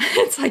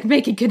 It's like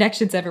making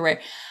connections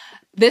everywhere.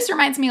 This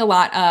reminds me a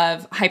lot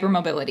of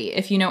hypermobility.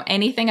 If you know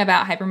anything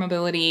about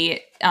hypermobility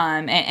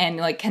and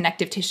like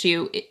connective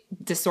tissue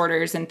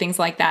disorders and things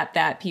like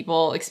that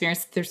people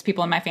experience, there's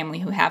people in my family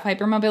who have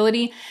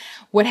hypermobility.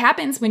 What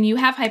happens when you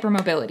have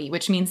hypermobility,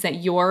 which means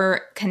that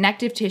your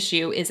connective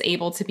tissue is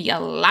able to be a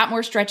lot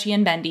more stretchy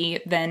and bendy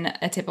than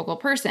a typical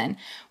person.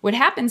 What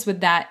happens with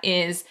that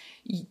is,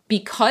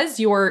 because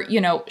your,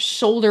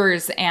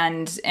 shoulders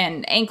and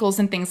ankles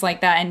and things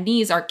like that and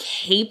knees are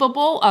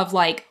capable of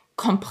like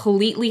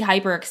completely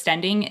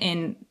hyperextending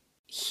in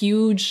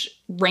huge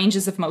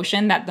ranges of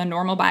motion that the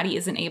normal body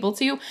isn't able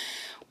to,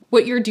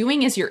 what you're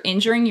doing is you're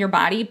injuring your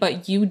body,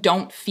 but you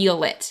don't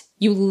feel it.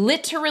 You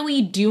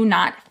literally do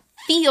not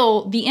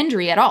feel the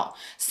injury at all.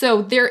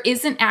 So there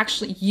isn't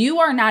actually,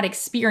 you are not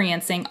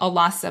experiencing a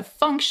loss of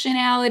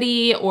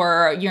functionality,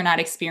 or you're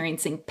not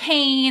experiencing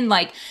pain.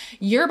 Like,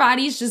 your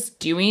body's just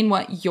doing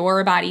what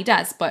your body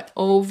does. But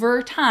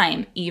over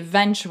time,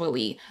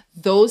 eventually,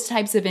 those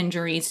types of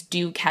injuries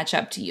do catch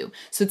up to you.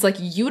 So it's like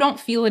you don't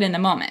feel it in the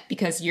moment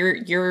because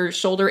your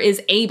shoulder is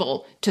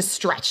able to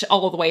stretch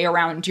all the way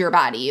around your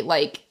body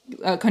like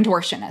a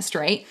contortionist,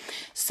 right?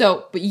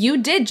 So, but you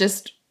did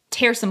just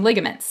tear some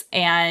ligaments,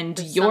 and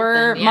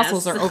your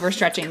muscles are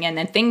overstretching, and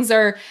then things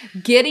are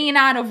getting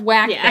out of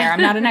whack there. I'm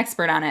not an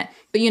expert on it,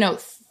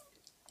 but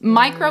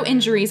micro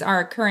injuries are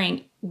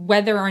occurring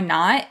whether or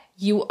not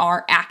you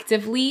are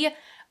actively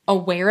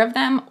aware of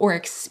them or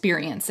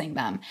experiencing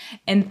them.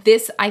 And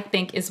this, I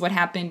think, is what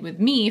happened with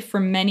me for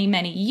many,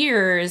 many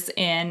years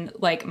in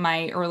like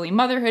my early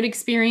motherhood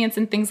experience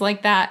and things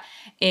like that,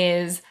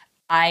 is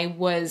I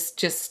was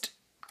just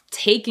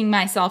taking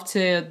myself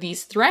to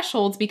these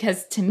thresholds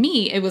because to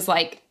me, it was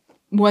like,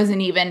 wasn't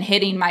even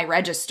hitting my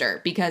register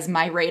because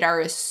my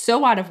radar is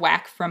so out of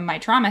whack from my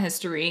trauma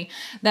history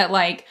that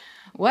like,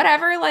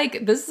 whatever,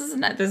 like this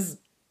is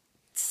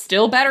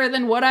still better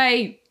than what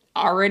I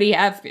already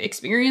have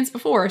experienced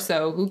before.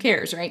 So who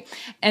cares, right?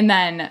 And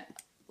then,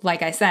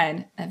 like I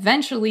said,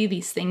 eventually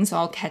these things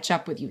all catch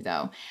up with you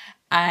though.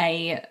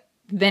 I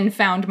then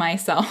found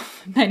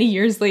myself many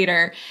years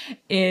later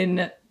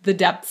in the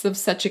depths of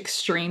such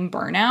extreme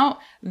burnout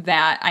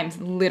that I'm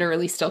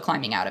literally still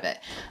climbing out of it.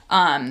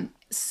 And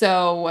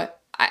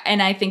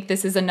I think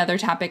this is another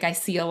topic I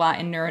see a lot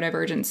in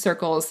neurodivergent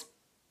circles,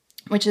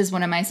 which is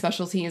one of my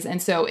specialties.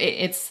 And so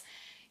it's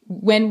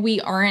when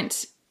we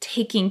aren't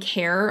taking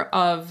care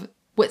of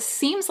what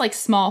seems like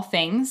small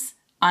things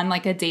on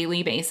like a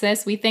daily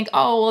basis, we think,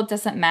 oh, well, it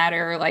doesn't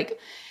matter. Like,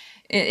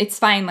 it's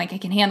fine. Like, I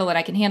can handle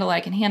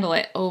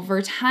it.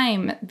 Over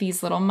time,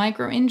 these little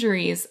micro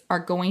injuries are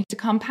going to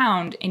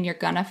compound and you're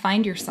going to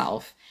find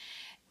yourself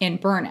in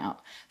burnout.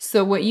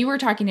 So what you were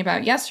talking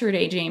about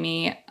yesterday,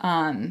 Jamie,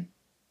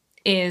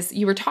 is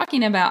you were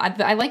talking about,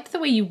 I liked the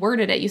way you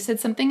worded it. You said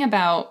something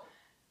about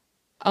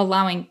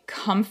allowing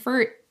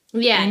comfort.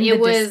 Yeah, it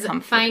was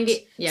finding.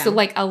 Yeah. So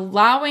like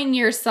allowing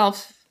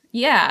yourself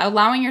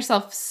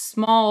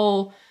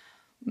small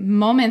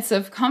moments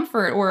of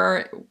comfort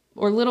or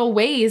little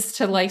ways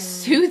to like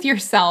soothe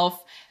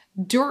yourself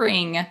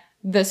during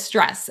the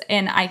stress.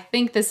 And I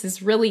think this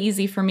is really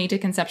easy for me to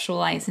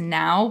conceptualize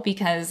now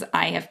because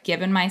I have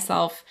given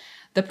myself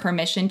the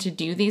permission to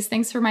do these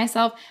things for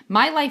myself.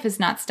 My life has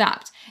not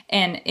stopped.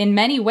 And in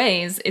many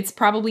ways, it's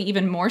probably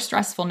even more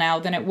stressful now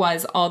than it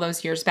was all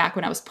those years back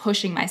when I was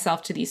pushing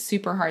myself to these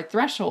super hard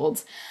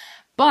thresholds.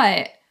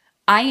 But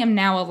I am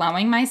now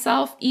allowing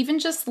myself even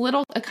just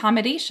little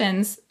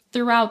accommodations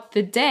throughout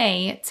the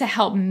day to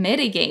help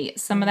mitigate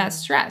some of that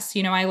stress.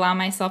 I allow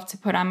myself to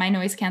put on my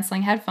noise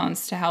canceling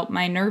headphones to help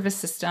my nervous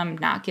system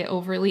not get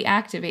overly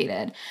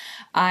activated.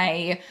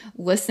 I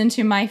listen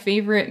to my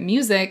favorite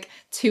music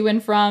to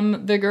and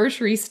from the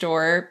grocery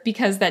store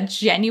because that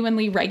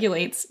genuinely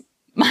regulates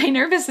my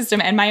nervous system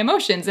and my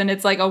emotions. And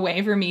it's like a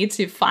way for me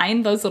to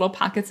find those little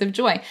pockets of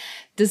joy.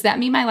 Does that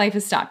mean my life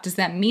has stopped? Does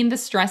that mean the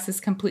stress is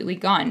completely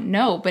gone?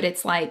 No, but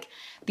it's like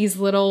these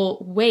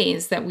little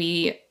ways that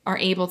we are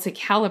able to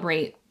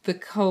calibrate the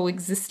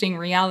coexisting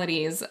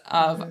realities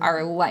of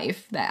our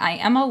life, that I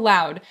am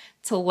allowed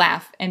to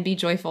laugh and be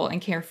joyful and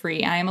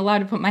carefree. I am allowed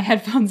to put my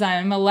headphones on.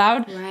 I'm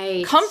allowed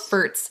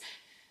comforts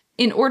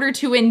in order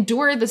to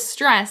endure the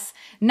stress,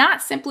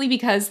 not simply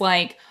because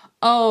like,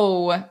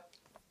 oh,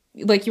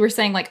 like you were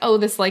saying, like, oh,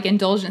 this like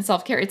indulgent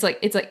self-care. It's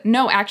like,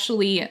 no,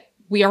 actually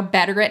we are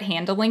better at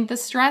handling the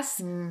stress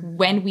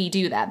when we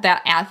do that.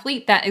 That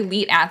athlete, that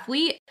elite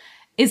athlete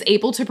is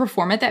able to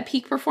perform at that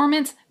peak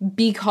performance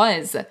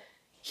because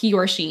he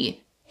or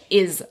she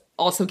is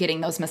also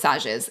getting those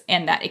massages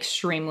and that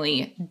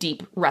extremely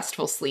deep,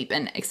 restful sleep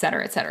and et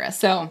cetera, et cetera.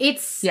 So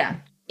it's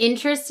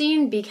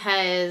interesting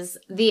because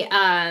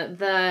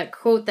the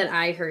quote that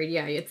I heard,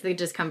 it's the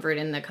discomfort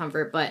and the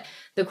comfort, but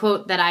the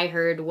quote that I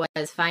heard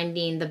was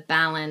finding the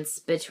balance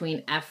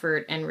between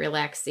effort and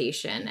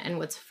relaxation. And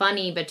what's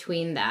funny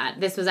between that,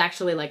 this was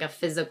actually like a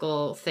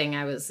physical thing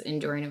I was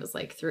enduring. It was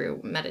like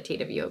through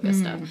meditative yoga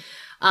stuff.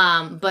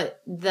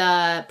 But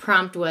the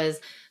prompt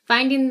was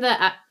finding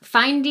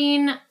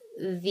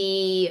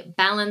the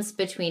balance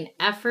between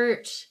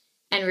effort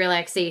and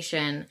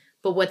relaxation.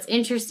 But what's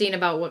interesting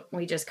about what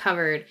we just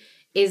covered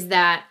is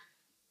that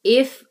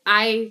if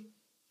I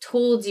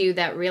told you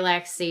that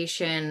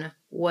relaxation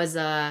was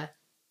a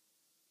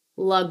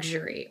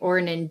luxury or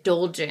an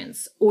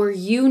indulgence, or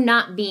you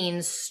not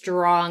being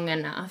strong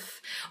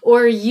enough,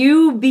 or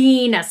you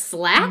being a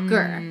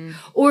slacker,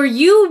 or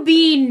you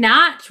being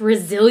not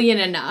resilient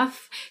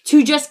enough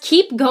to just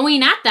keep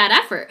going at that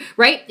effort,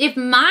 right? If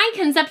my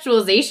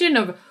conceptualization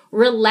of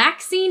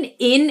relaxing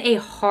in a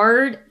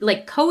hard,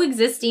 like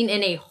coexisting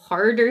in a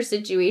harder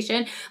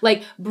situation,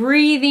 like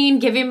breathing,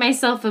 giving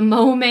myself a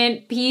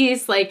moment,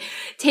 peace, like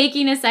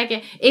taking a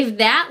second, if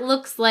that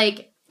looks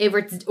like, if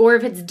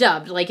it's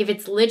dubbed, like if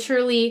it's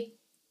literally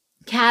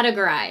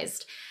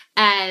categorized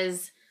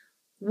as,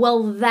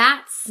 well,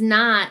 that's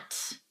not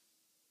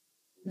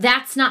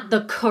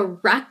the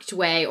correct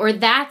way, or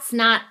that's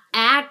not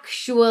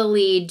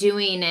actually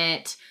doing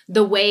it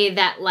the way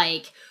that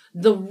like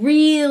the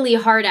really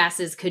hard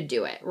asses could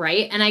do it,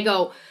 right? And I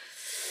go,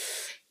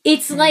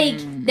 it's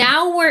like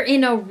now we're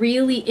in a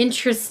really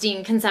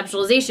interesting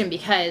conceptualization,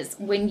 because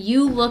when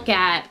you look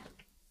at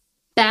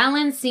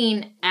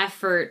balancing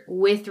effort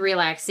with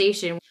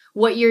relaxation,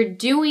 what you're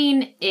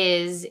doing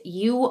is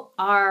you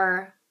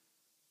are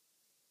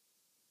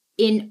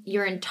in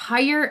your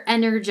entire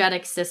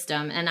energetic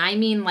system, and I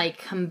mean like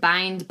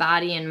combined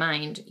body and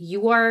mind,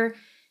 you are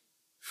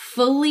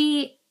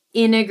fully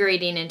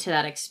integrating into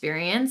that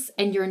experience,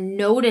 and you're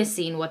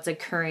noticing what's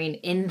occurring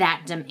in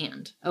that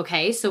demand.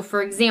 Okay. So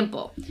for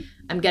example,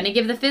 I'm going to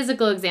give the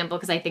physical example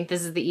because I think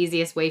this is the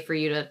easiest way for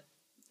you to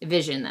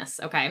vision this.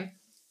 Okay.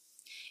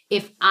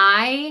 If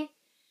I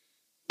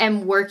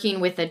am working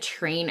with a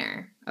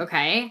trainer,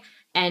 okay,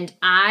 and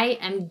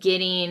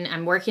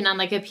I'm working on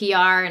like a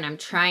PR and I'm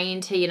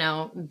trying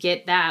to,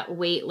 get that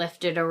weight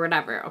lifted or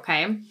whatever.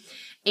 Okay.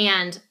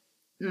 And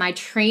my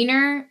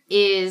trainer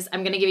is,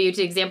 I'm going to give you an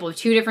example of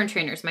two different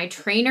trainers. My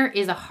trainer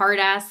is a hard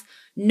ass,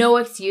 no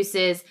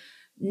excuses,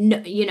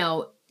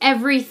 no,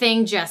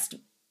 everything just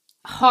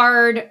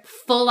hard,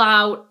 full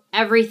out,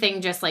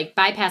 everything just like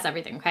bypass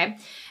everything. Okay.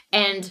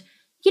 And,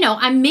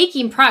 I'm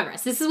making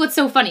progress. This is what's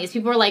so funny is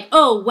people are like,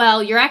 oh,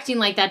 well, you're acting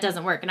like that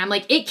doesn't work. And I'm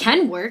like, it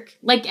can work.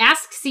 Like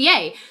ask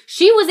CA.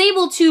 She was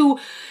able to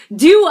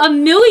do a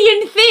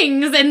million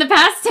things in the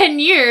past 10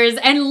 years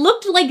and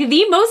looked like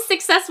the most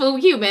successful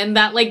human.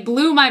 That like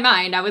blew my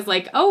mind. I was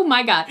like, oh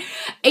my God.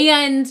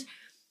 And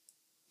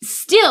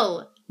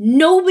still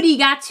nobody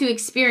got to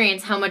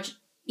experience how much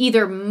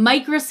either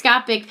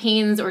microscopic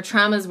pains or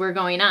traumas were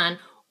going on,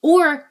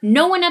 or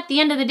no one at the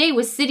end of the day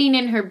was sitting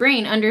in her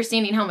brain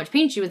understanding how much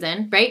pain she was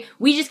in, right?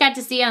 We just got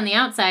to see on the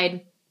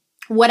outside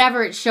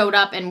whatever it showed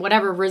up and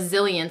whatever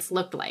resilience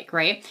looked like,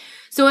 right?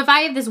 So if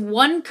I have this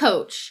one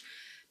coach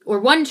or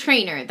one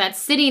trainer that's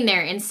sitting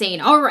there and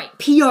saying, all right,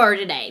 PR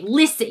today,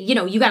 listen,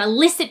 you got to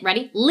listen,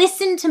 ready?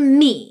 Listen to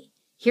me.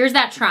 Here's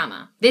that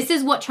trauma. This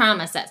is what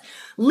trauma says.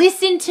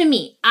 Listen to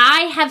me.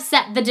 I have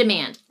set the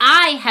demand.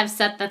 I have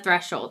set the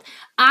threshold.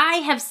 I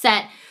have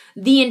set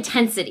the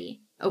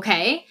intensity,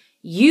 okay?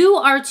 You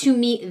are to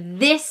meet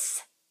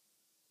this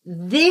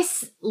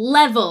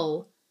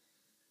level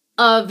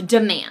of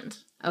demand,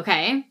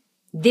 okay?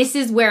 This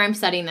is where I'm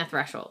setting the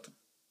threshold.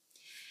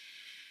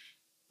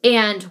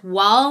 And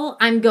while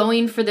I'm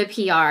going for the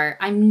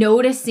PR, I'm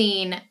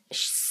noticing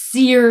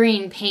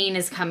searing pain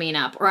is coming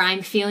up, or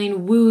I'm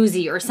feeling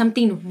woozy, or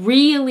something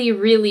really,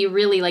 really,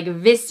 really like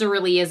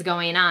viscerally is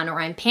going on,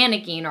 or I'm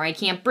panicking, or I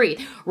can't breathe,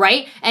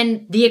 right?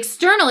 And the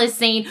external is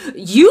saying,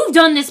 you've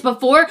done this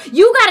before.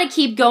 You got to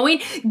keep going.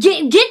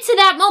 Get to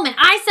that moment.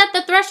 I set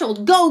the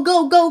threshold. Go,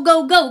 go, go,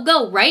 go, go,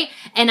 go, right?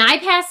 And I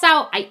pass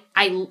out.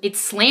 It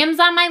slams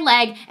on my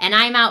leg, and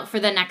I'm out for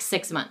the next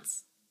 6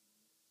 months.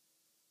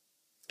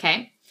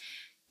 Okay.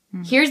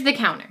 Here's the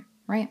counter.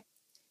 Right.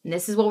 And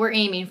this is what we're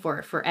aiming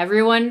for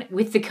everyone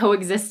with the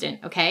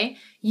coexistent, okay?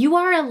 You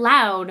are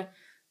allowed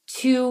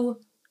to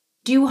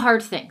do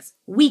hard things.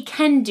 We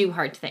can do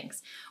hard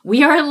things.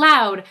 We are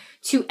allowed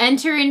to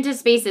enter into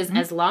spaces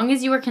as long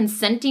as you are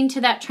consenting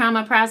to that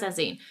trauma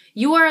processing.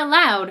 You are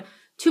allowed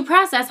to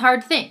process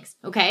hard things,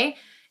 okay?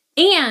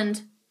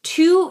 And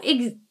to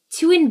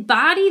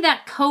embody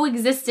that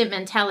coexistent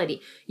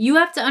mentality, you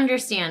have to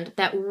understand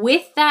that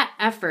with that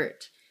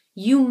effort,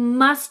 you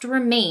must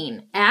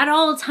remain at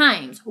all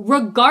times,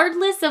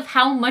 regardless of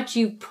how much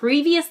you've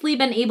previously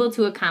been able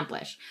to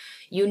accomplish.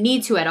 You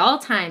need to, at all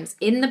times,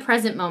 in the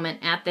present moment,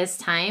 at this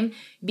time,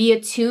 be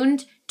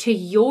attuned to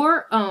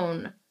your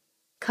own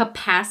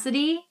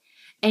capacity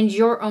and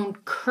your own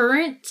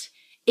current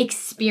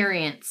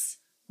experience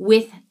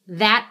with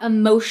that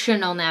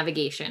emotional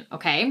navigation,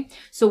 okay?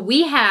 So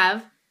we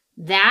have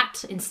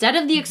that, instead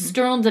of the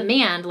external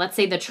demand, let's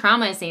say the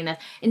trauma is saying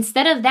that,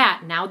 instead of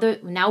that,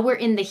 now we're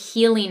in the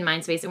healing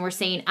mind space and we're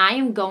saying, I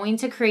am going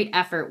to create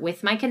effort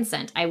with my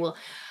consent. I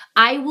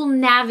will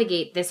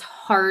navigate this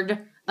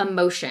hard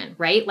emotion,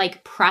 right?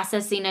 Like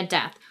processing a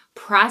death,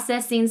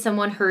 processing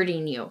someone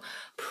hurting you,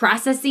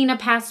 processing a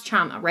past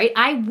trauma, right?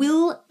 I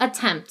will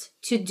attempt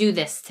to do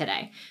this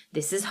today.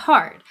 This is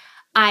hard.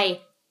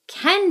 I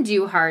can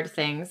do hard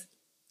things.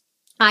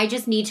 I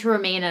just need to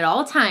remain at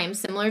all times,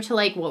 similar to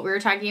like what we were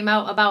talking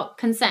about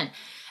consent.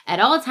 At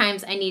all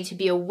times, I need to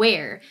be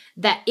aware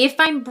that if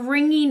I'm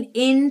bringing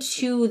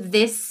into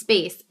this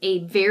space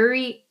a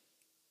very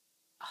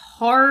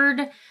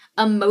hard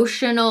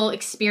emotional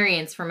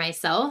experience for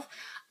myself,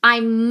 I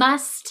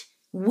must,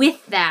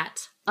 with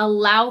that,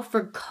 allow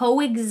for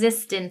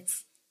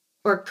coexistence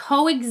or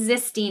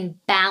coexisting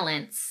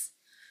balance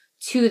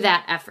to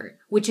that effort,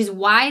 which is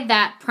why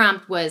that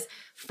prompt was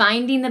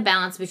finding the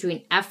balance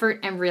between effort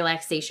and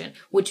relaxation,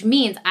 which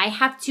means I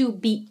have to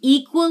be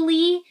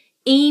equally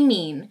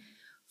aiming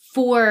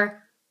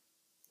for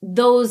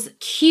those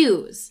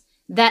cues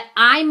that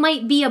I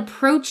might be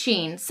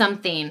approaching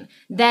something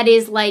that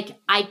is like,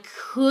 I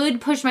could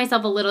push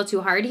myself a little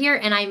too hard here,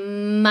 and I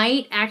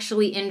might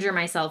actually injure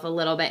myself a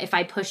little bit if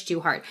I push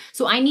too hard.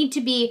 So I need to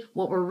be,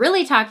 what we're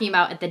really talking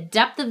about at the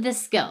depth of this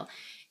skill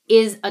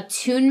is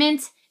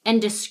attunement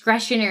and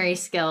discretionary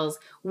skills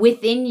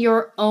within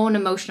your own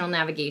emotional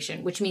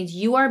navigation, which means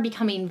you are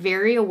becoming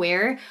very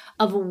aware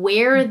of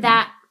where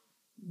that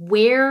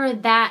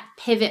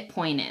pivot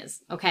point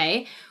is,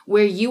 okay?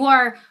 Where you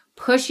are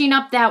pushing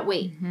up that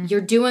weight.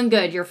 You're doing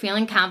good. You're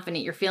feeling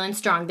confident. You're feeling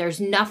strong.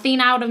 There's nothing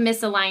out of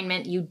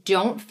misalignment. You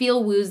don't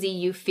feel woozy.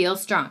 You feel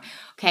strong.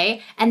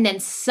 Okay. And then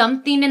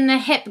something in the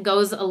hip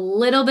goes a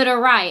little bit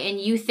awry and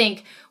you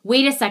think,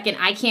 wait a second,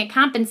 I can't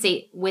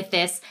compensate with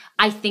this.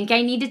 I think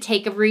I need to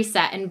take a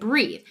reset and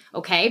breathe.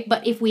 Okay.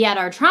 But if we had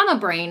our trauma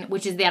brain,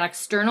 which is that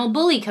external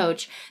bully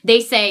coach, they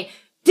say,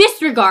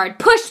 disregard,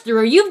 push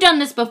through. You've done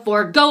this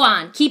before. Go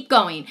on. Keep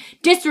going.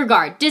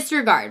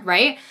 Disregard,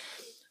 right?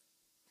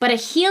 But a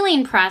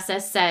healing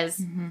process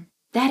says,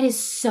 that is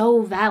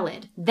so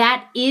valid.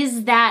 That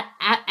is that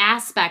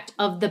aspect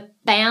of the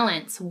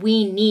balance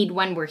we need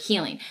when we're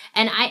healing.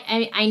 And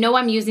I know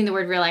I'm using the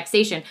word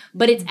relaxation,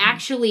 but it's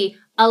actually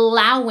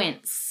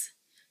allowance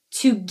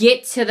to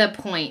get to the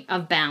point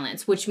of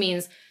balance, which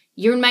means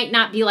you might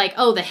not be like,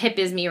 oh, the hip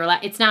is me.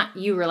 It's not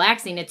you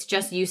relaxing. It's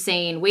just you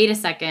saying, wait a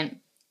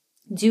second,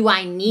 do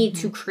I need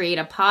to create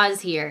a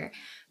pause here?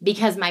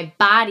 Because my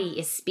body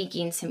is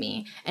speaking to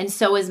me and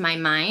so is my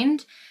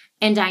mind,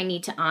 and I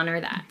need to honor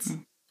that.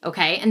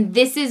 Okay? And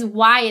this is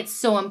why it's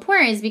so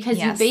important, is because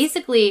you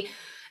basically,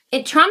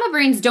 trauma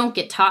brains don't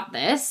get taught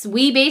this.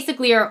 We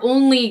basically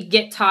only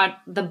get taught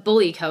the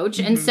bully coach.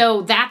 And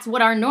so that's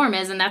what our norm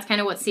is. And that's kind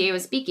of what CA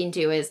was speaking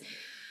to, is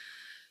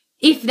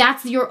if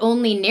that's your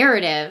only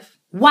narrative,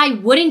 why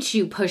wouldn't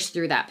you push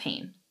through that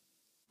pain?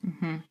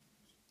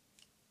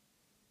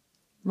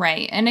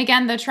 Right. And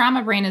again, the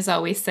trauma brain is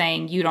always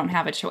saying you don't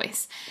have a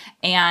choice.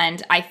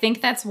 And I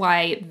think that's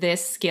why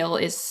this skill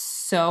is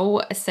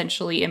so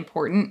essentially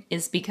important,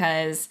 is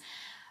because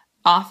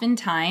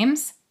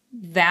oftentimes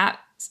that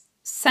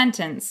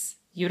sentence,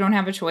 you don't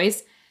have a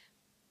choice,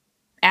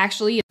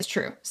 actually is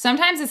true.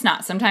 Sometimes it's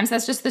not. Sometimes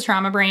that's just the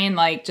trauma brain,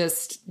 like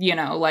just,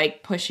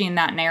 like pushing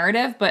that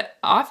narrative. But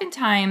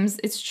oftentimes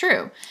it's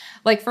true.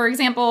 Like, for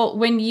example,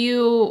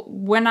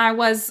 when I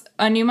was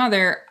a new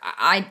mother,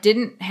 I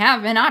didn't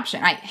have an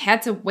option. I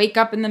had to wake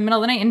up in the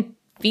middle of the night and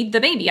feed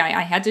the baby.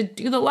 I had to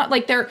do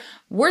like there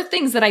were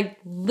things that I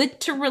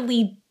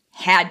literally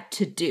had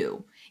to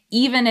do.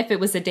 Even if it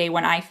was a day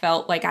when I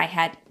felt like I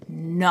had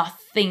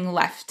nothing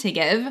left to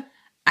give,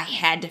 I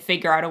had to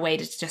figure out a way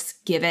to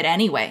just give it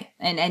anyway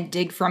and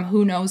dig from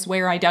who knows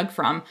where I dug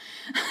from.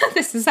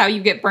 This is how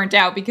you get burnt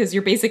out, because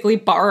you're basically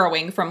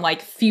borrowing from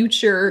like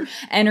future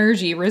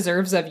energy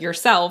reserves of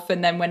yourself.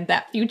 And then when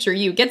that future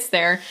you gets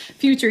there,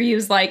 future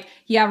you's like,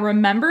 yeah,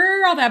 remember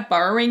all that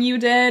borrowing you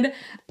did?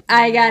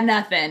 I got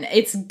nothing.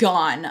 It's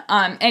gone.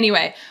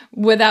 Anyway,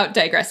 without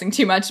digressing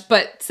too much.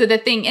 But so the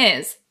thing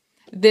is,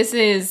 this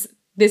is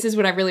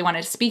what I really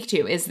wanted to speak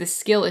to, is this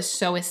skill is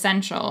so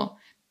essential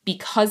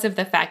because of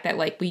the fact that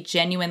like we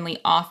genuinely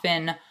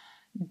often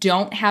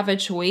don't have a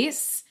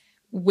choice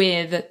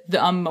with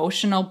the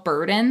emotional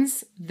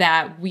burdens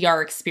that we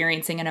are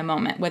experiencing in a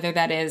moment, whether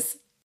that is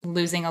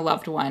losing a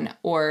loved one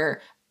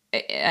or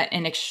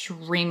an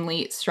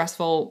extremely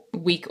stressful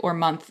week or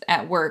month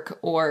at work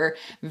or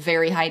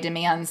very high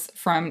demands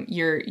from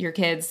your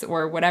kids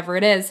or whatever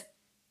it is.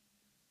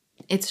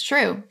 It's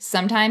true.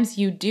 Sometimes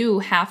you do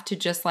have to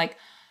just like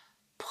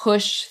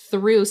push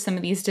through some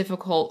of these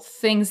difficult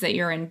things that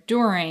you're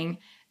enduring,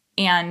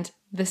 and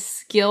the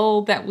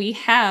skill that we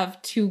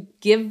have to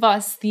give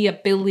us the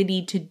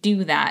ability to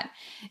do that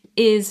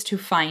is to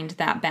find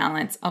that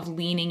balance of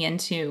leaning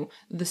into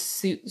the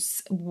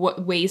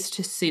ways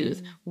to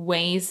soothe,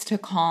 ways to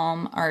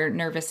calm our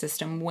nervous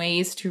system,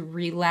 ways to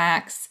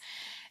relax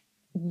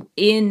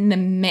in the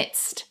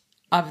midst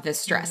of the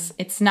stress.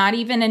 It's not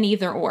even an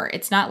either or.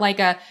 It's not like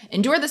a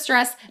endure the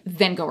stress,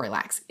 then go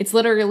relax. It's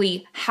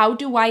literally, how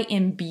do I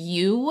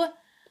imbue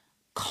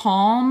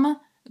calm,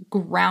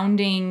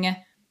 grounding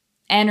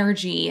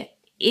energy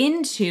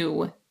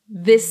into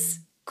this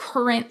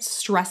current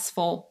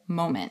stressful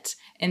moment?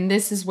 And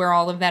this is where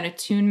all of that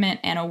attunement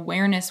and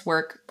awareness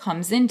work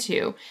comes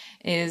into,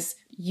 is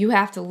you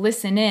have to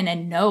listen in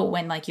and know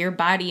when like your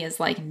body is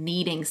like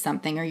needing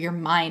something, or your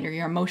mind or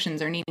your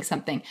emotions are needing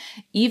something.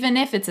 Even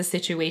if it's a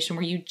situation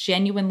where you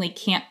genuinely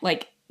can't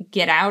like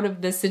get out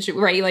of this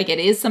situation, right? Like it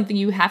is something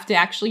you have to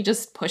actually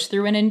just push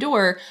through and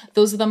endure.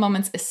 Those are the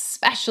moments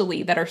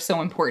especially that are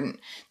so important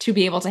to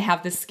be able to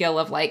have this skill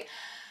of like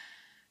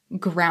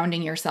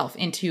grounding yourself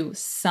into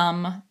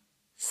some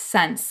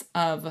sense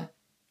of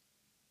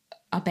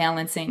a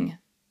balancing,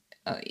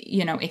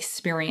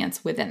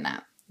 experience within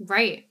that.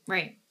 Right.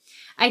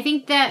 I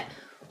think that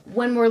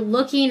when we're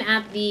looking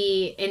at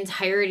the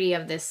entirety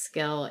of this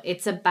skill,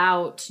 it's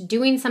about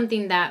doing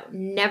something that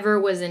never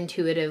was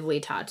intuitively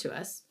taught to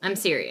us. I'm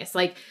serious.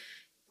 Like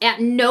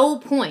at no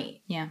point.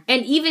 Yeah.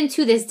 And even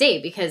to this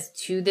day, because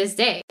to this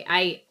day,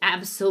 I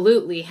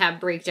absolutely have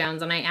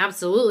breakdowns and I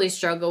absolutely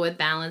struggle with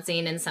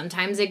balancing. And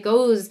sometimes it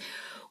goes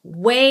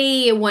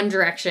way one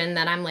direction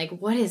that I'm like,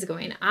 what is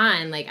going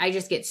on? Like I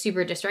just get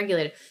super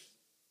dysregulated.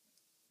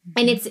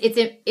 And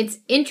it's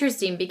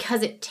interesting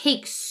because it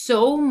takes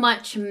so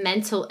much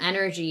mental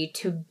energy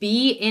to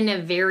be in a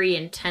very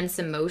intense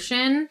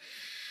emotion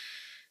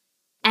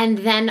and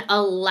then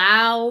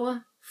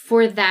allow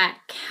for that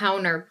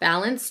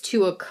counterbalance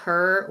to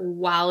occur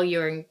while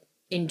you're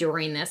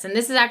enduring this. And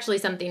this is actually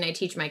something I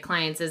teach my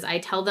clients, is I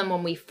tell them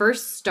when we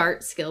first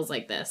start skills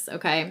like this,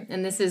 okay?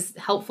 And this is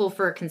helpful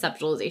for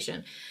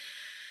conceptualization.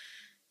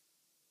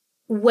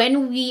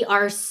 When we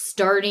are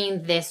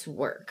starting this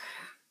work,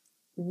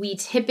 we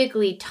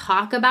typically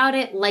talk about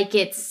it like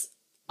it's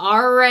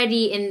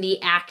already in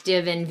the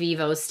active in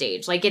vivo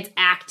stage, like it's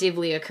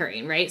actively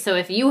occurring, right? So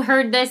if you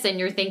heard this and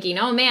you're thinking,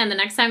 oh man, the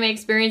next time I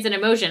experience an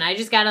emotion, I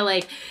just got to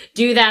like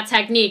do that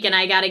technique and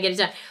I got to get it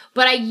done.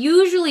 But I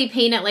usually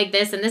paint it like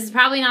this, and this is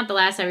probably not the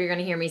last time you're going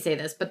to hear me say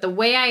this, but the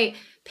way I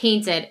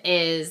paint it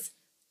is,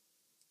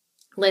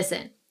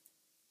 listen,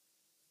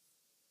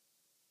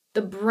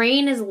 the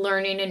brain is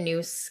learning a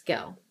new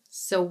skill.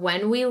 So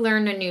when we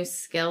learn a new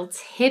skill,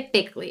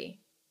 typically,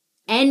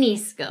 any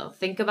skill,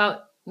 think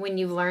about when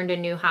you've learned a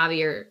new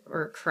hobby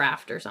or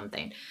craft or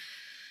something,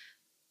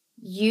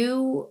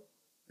 you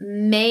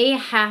may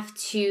have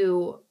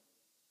to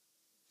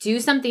do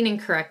something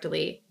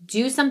incorrectly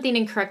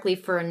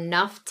for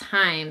enough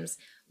times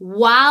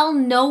while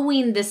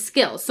knowing the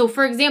skill. So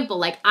for example,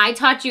 like I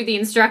taught you the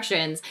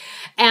instructions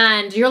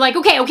and you're like,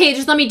 okay,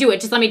 just let me do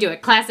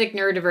it. Classic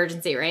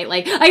neurodivergency, right?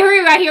 Like I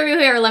hear you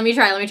here. Let me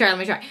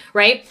try.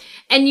 Right?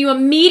 And you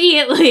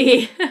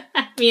immediately,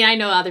 I mean, I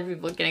know other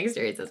people can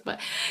experience this, but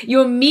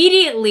you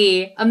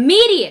immediately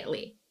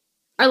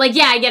are like,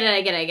 yeah, I get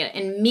it.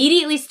 And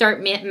immediately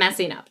start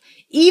messing up.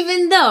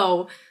 Even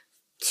though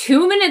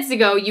 2 minutes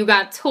ago, you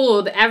got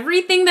told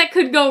everything that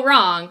could go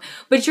wrong,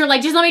 but you're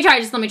like, just let me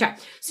try.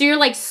 So you're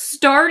like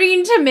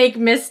starting to make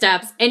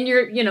missteps, and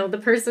you're, the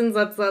person's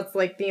that's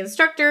like the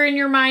instructor in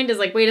your mind is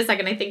like, wait a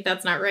second, I think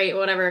that's not right,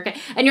 whatever, okay.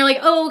 And you're like,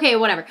 oh, okay,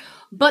 whatever.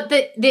 But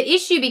the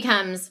issue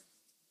becomes,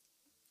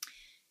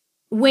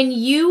 when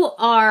you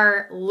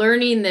are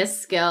learning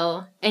this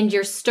skill and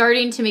you're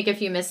starting to make a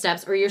few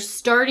missteps, or you're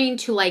starting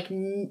to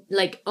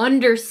like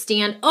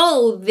understand,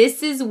 oh,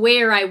 this is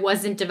where I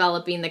wasn't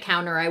developing the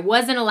counter. I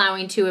wasn't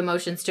allowing two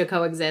emotions to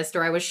coexist,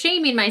 or I was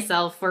shaming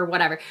myself or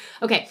whatever.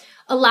 Okay.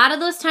 A lot of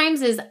those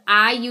times is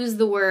I use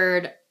the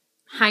word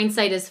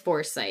hindsight is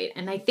foresight.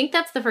 And I think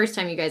that's the first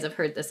time you guys have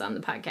heard this on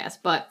the podcast,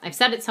 but I've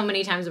said it so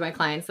many times to my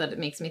clients that it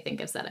makes me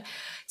think I've said it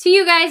to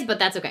you guys, but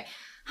that's okay.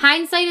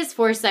 Hindsight is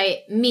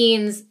foresight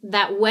means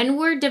that when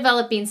we're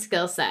developing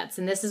skill sets,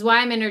 and this is why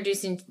I'm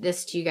introducing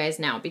this to you guys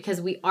now,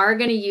 because we are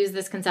going to use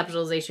this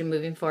conceptualization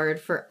moving forward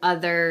for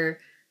other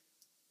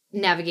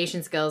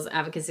navigation skills,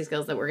 advocacy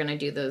skills that we're going to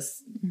do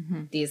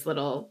these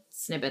little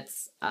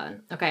snippets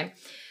on, okay?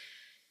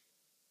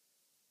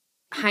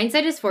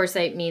 Hindsight is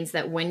foresight means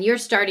that when you're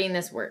starting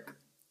this work,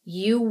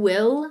 you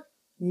will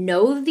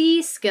know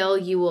the skill,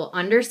 you will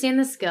understand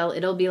the skill.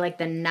 It'll be like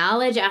the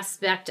knowledge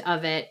aspect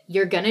of it.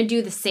 You're going to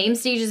do the same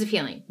stages of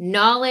healing: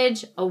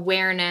 knowledge,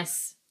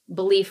 awareness,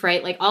 belief,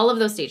 right? Like all of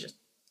those stages.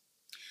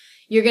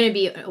 You're going to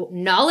be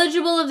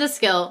knowledgeable of the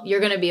skill. You're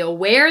going to be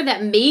aware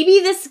that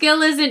maybe the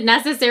skill isn't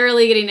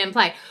necessarily getting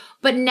implied.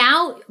 But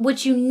now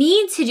what you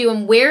need to do,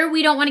 and where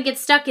we don't want to get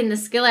stuck in the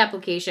skill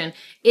application,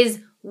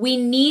 is we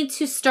need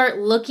to start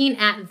looking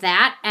at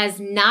that as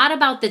not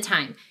about the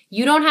time.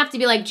 You don't have to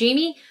be like,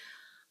 Jamie,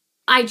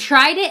 I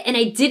tried it and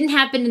it didn't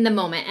happen in the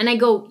moment. And I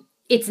go,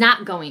 it's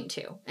not going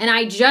to. And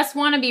I just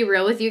want to be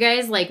real with you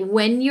guys. Like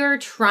when you're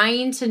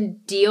trying to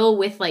deal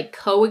with like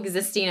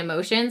coexisting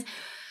emotions,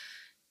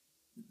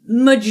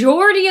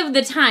 majority of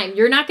the time,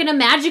 you're not going to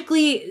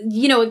magically,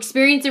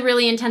 experience a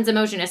really intense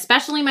emotion,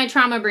 especially my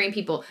trauma brain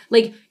people.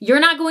 Like, you're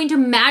not going to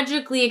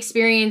magically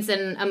experience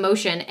an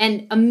emotion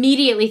and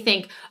immediately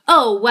think,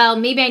 oh, well,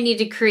 maybe I need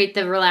to create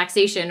the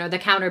relaxation or the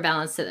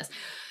counterbalance to this.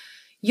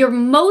 You're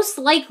most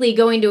likely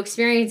going to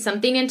experience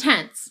something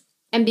intense.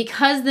 And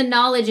because the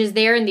knowledge is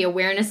there and the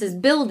awareness is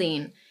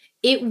building,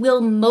 it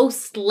will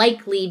most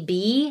likely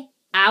be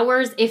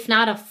hours, if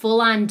not a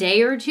full-on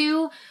day or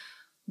two,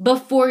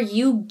 before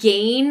you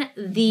gain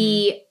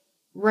the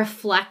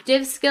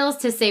reflective skills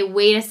to say,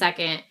 wait a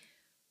second,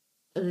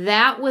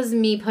 that was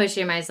me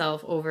pushing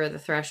myself over the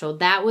threshold.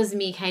 That was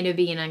me kind of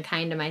being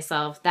unkind to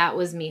myself. That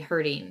was me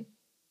hurting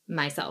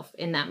myself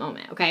in that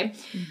moment, okay?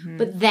 Mm-hmm.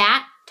 But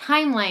that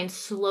timeline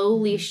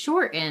slowly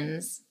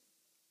shortens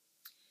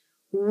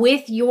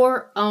with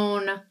your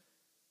own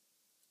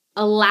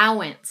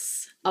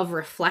allowance of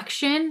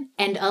reflection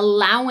and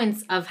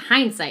allowance of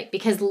hindsight.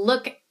 Because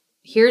look,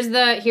 here's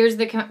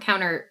the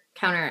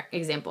counter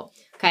example,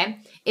 okay?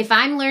 If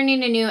I'm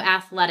learning a new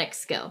athletic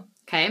skill,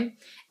 okay,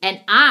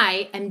 and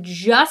I am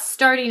just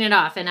starting it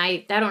off, and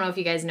I don't know if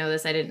you guys know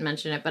this, I didn't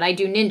mention it, but I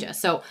do ninja.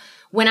 So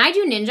when I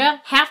do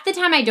ninja, half the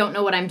time I don't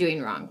know what I'm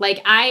doing wrong. Like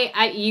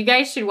you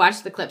guys should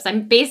watch the clips.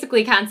 I'm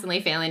basically constantly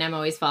failing. I'm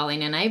always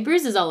falling, and I have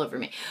bruises all over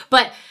me.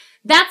 But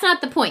that's not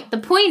the point. The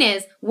point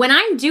is when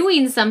I'm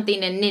doing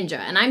something in ninja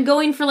and I'm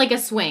going for like a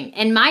swing,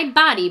 and my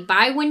body,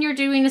 when you're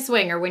doing a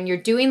swing or when you're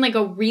doing like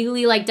a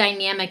really like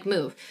dynamic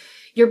move,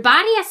 your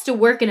body has to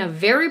work in a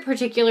very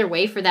particular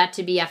way for that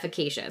to be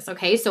efficacious.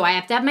 Okay. So I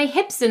have to have my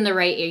hips in the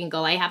right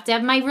angle. I have to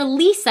have my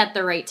release at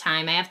the right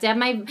time. I have to have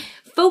my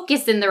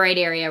focus in the right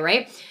area,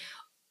 right?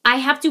 I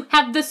have to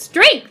have the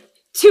strength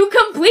to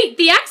complete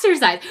the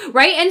exercise,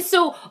 right? And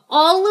so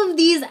all of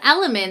these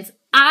elements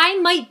I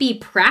might be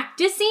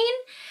practicing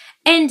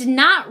and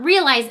not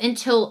realize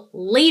until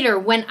later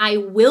when I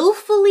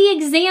willfully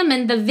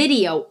examine the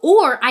video,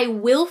 or I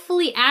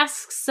willfully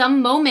ask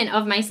some moment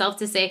of myself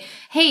to say,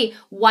 hey,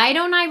 why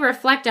don't I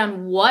reflect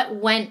on what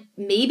went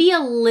maybe a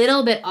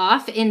little bit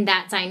off in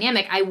that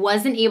dynamic? I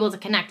wasn't able to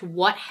connect.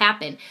 What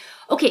happened?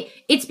 Okay,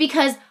 it's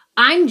because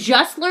I'm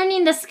just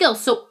learning the skill.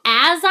 So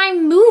as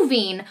I'm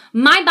moving,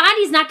 my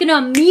body's not going to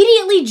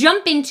immediately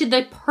jump into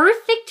the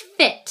perfect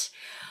fit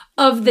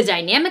of the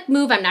dynamic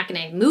move. I'm not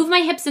going to move my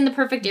hips in the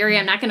perfect area.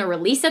 I'm not going to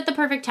release at the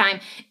perfect time.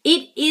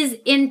 It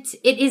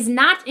is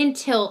not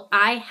until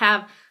I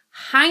have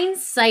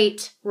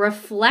hindsight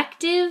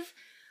reflective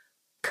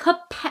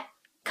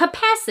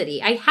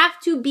capacity. I have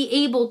to be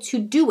able to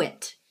do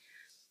it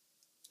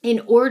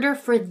in order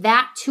for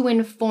that to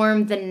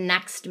inform the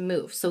next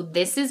move. So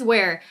this is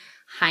where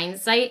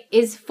hindsight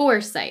is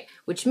foresight,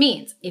 which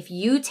means if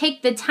you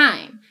take the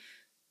time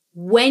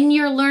when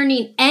you're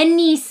learning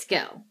any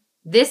skill,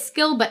 this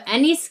skill, but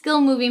any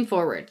skill moving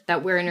forward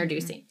that we're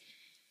introducing,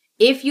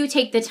 if you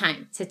take the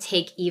time to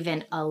take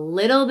even a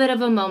little bit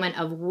of a moment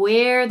of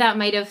where that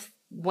might have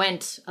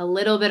went a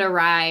little bit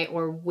awry,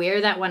 or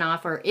where that went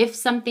off, or if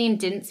something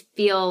didn't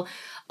feel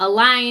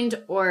aligned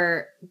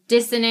or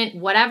dissonant,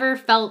 whatever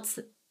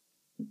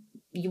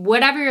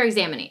you're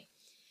examining,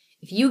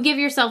 if you give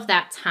yourself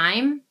that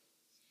time,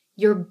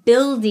 you're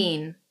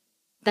building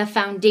the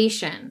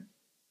foundation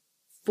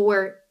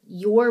for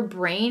your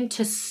brain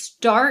to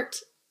start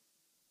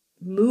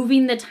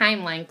moving the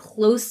timeline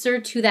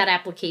closer to that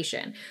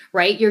application,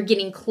 right? You're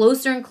getting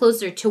closer and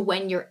closer to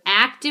when you're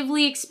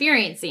actively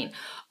experiencing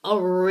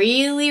a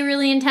really,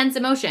 really intense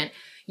emotion.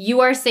 You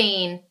are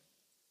saying,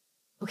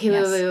 okay,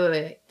 yes.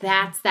 wait.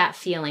 That's that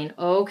feeling.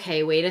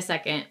 Okay, wait a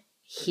second.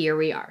 Here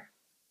we are.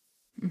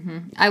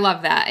 Mm-hmm. I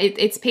love that.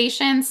 It's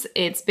patience.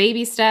 It's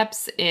baby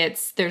steps.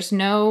 There's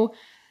no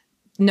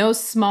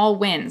small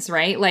wins,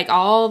 right? Like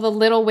all the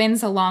little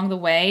wins along the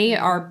way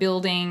are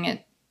building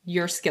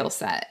your skill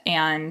set.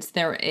 And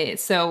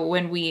so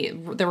when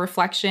the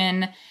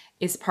reflection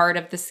is part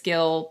of the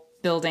skill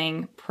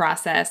building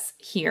process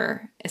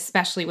here,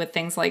 especially with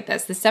things like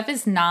this. This stuff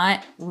is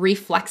not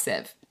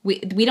reflexive.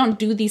 We don't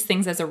do these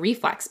things as a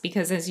reflex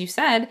because, as you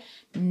said,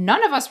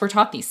 none of us were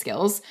taught these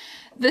skills.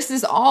 This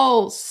is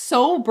all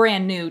so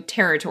brand new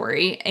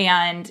territory,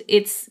 and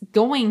it's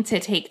going to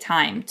take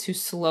time to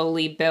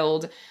slowly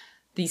build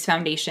these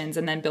foundations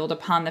and then build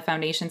upon the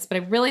foundations. But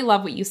I really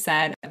love what you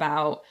said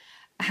about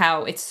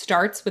how it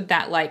starts with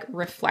that like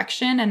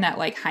reflection and that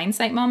like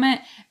hindsight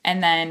moment.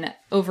 And then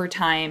over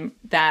time,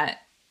 that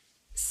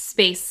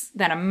space,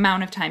 that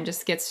amount of time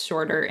just gets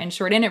shorter and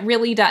shorter. And it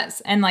really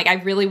does. And like, I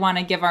really want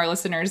to give our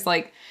listeners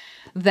like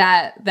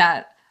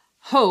that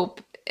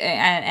hope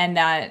and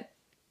that,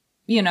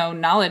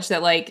 knowledge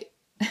that like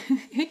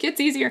it gets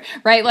easier,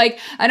 right? Like,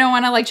 I don't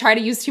want to like try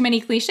to use too many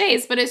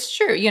cliches, but it's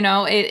true.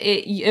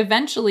 It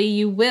eventually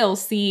you will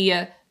see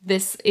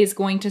this is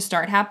going to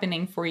start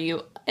happening for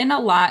you in a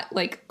lot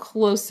like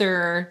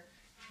closer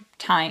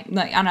time,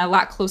 like on a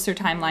lot closer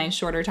timeline,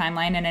 shorter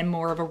timeline, and in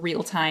more of a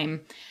real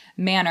time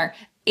manner.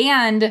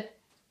 And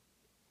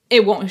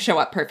it won't show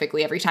up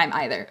perfectly every time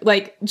either.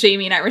 Like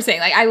Jamie and I were saying,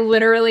 like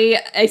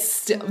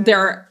there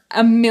are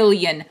a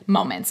million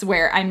moments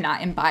where I'm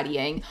not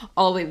embodying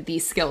all of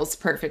these skills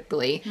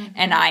perfectly. Mm-hmm.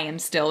 And I am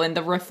still in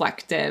the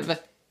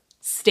reflective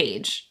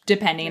stage,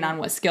 depending on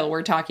what skill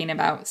we're talking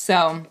about.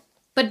 So,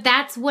 but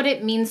that's what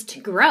it means to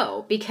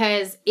grow,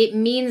 because it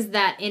means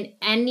that in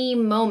any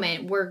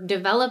moment we're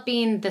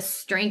developing the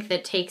strength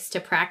it takes to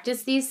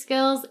practice these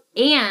skills.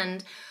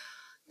 And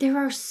there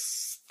are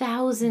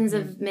thousands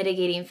of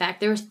mitigating factors.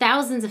 There's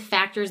thousands of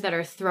factors that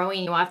are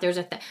throwing you off.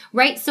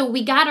 Right? So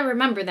we got to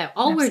remember that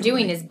all we're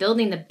doing is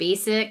building the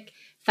basic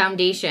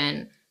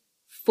foundation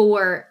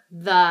for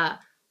the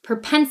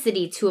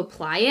propensity to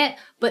apply it.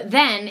 But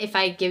then if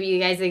I give you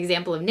guys the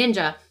example of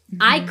ninja,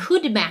 I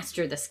could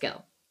master the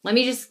skill. Let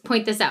me just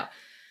point this out.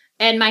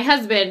 And my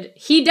husband,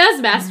 he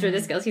does master the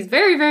skills. He's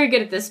very, very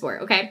good at this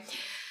sport. Okay.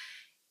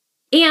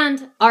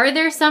 And are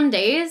there some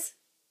days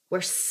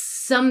where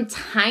some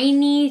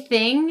tiny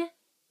thing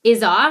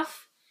is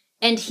off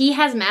and he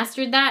has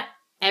mastered that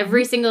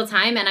every single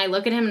time? And I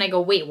look at him and I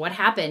go, wait, what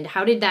happened?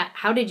 How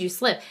did you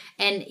slip?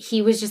 And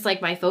he was just like,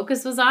 my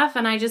focus was off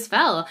and I just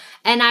fell.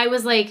 And I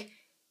was like,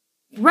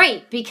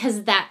 right,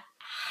 because that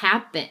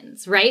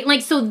happens, right?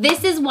 Like, so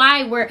this is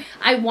why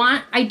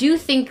I do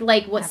think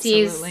like what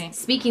CA is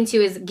speaking to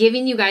is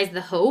giving you guys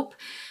the hope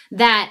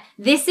that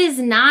this is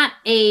not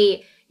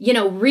a,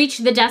 reach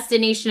the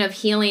destination of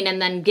healing and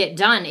then get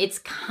done. It's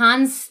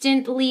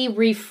constantly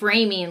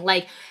reframing,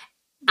 like,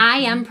 I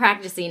am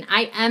practicing,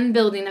 I am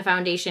building the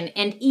foundation.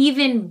 And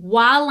even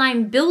while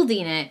I'm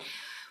building it,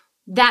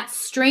 that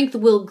strength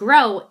will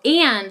grow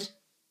and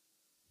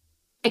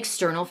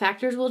external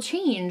factors will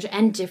change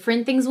and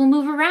different things will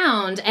move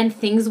around and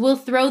things will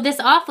throw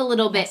this off a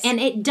little bit. Yes. And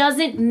it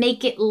doesn't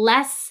make it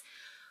less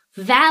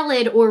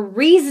valid or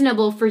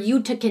reasonable for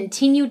you to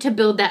continue to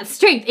build that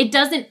strength. It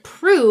doesn't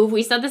prove,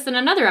 we said this in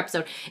another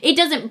episode,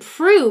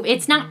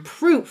 it's not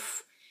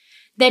proof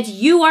that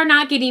you are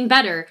not getting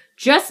better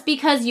just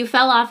because you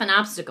fell off an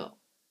obstacle.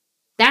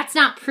 That's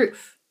not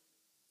proof.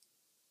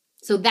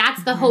 So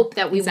that's the hope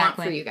that we want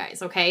for you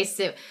guys, okay?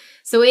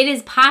 So it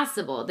is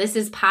possible. This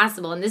is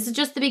possible. And this is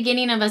just the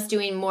beginning of us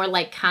doing more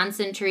like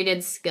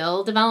concentrated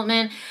skill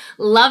development.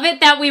 Love it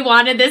that we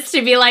wanted this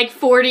to be like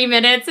 40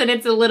 minutes and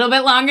it's a little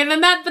bit longer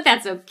than that, but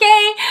that's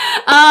okay.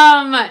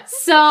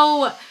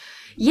 So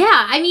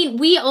yeah, I mean,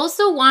 we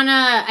also want to,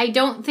 I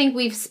don't think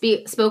we've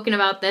spoken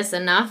about this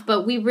enough,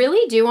 but we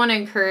really do want to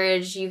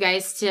encourage you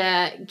guys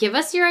to give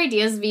us your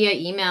ideas via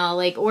email,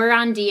 like, or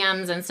on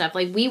DMs and stuff.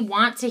 Like, we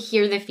want to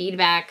hear the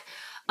feedback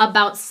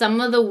about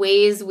some of the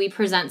ways we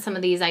present some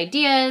of these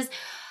ideas.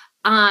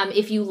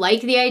 If you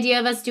like the idea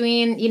of us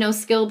doing,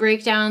 skill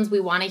breakdowns, we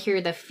want to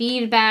hear the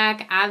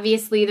feedback.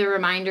 Obviously, the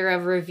reminder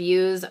of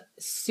reviews,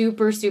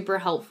 super, super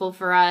helpful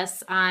for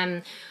us.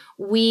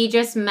 We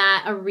just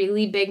met a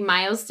really big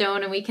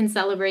milestone and we can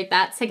celebrate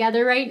that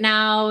together right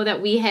now that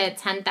we hit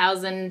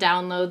 10,000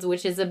 downloads,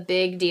 which is a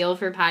big deal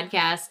for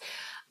podcasts.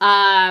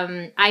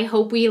 I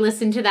hope we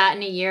listen to that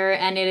in a year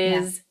and it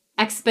is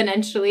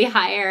exponentially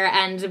higher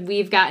and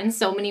we've gotten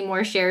so many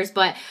more shares,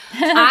 but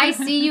I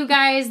see you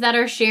guys that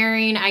are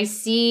sharing. I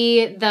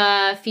see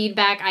the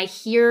feedback. I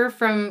hear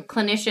from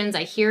clinicians.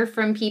 I hear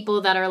from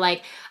people that are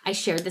like, I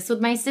shared this with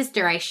my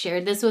sister. I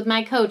shared this with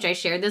my coach. I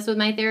shared this with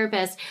my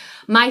therapist.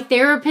 My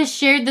therapist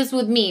shared this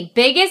with me.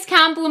 Biggest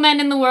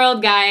compliment in the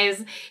world,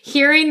 guys.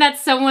 Hearing that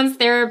someone's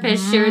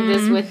therapist shared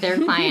this with their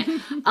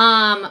client.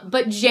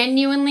 But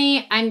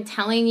genuinely, I'm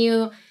telling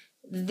you,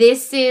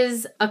 this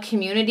is a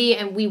community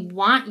and we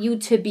want you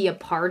to be a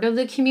part of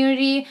the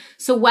community.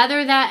 So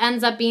whether that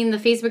ends up being the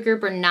Facebook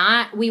group or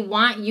not, we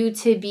want you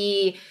to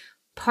be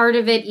part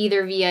of it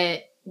either via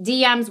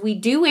DMs. We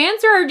do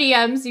answer our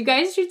DMs. You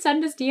guys should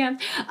send us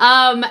DMs.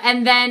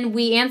 And then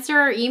we answer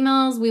our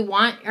emails. We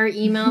want our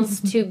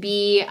emails to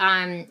be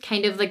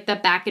kind of like the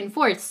back and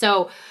forth.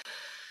 So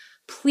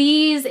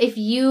please, if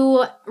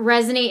you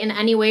resonate in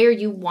any way or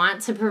you want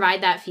to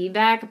provide that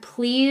feedback,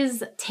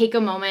 please take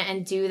a moment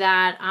and do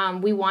that.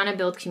 We want to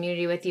build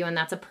community with you, and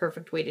that's a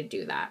perfect way to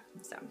do that.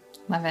 So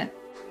love it.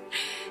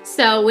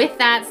 So with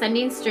that,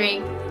 sending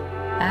strength.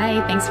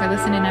 Bye. Thanks for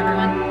listening,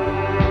 everyone.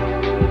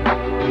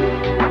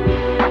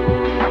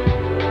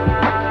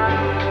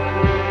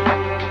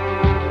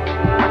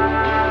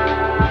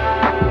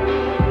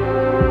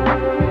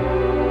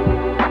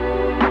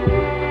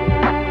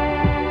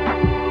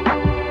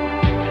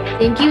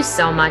 Thank you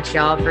so much,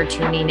 y'all, for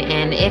tuning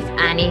in. If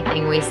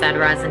anything we said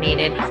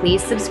resonated,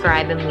 please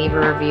subscribe and leave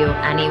a review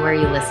anywhere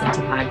you listen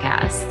to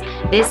podcasts.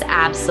 This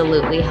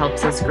absolutely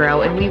helps us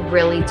grow, and we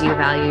really do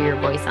value your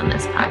voice on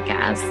this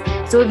podcast.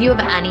 So if you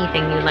have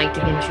anything you'd like to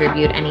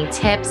contribute, any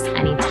tips,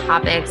 any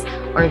topics,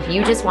 or if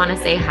you just want to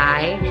say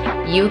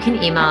hi, you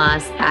can email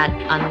us at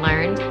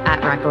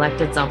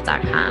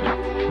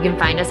unlearned@recollectedself.com. You can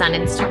find us on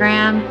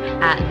Instagram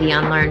at The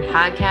Unlearned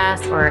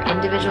Podcast, or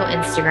individual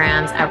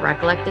Instagrams at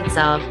Recollected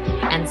Self,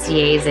 and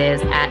CA's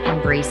is at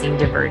Embracing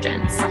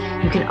Divergence.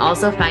 You can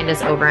also find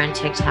us over on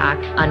TikTok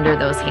under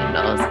those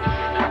handles.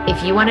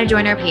 If you want to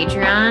join our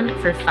Patreon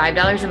for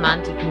 $5 a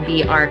month, you can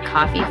be our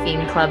Coffee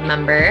Fiend Club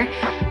member.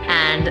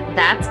 And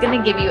that's going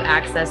to give you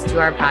access to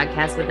our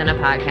podcast within a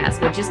podcast,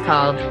 which is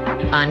called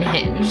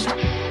Unhinged.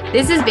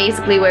 This is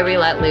basically where we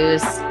let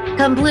loose,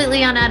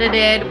 completely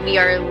unedited. We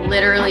are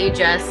literally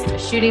just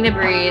shooting the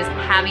breeze,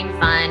 having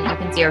fun. You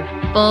can see our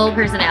full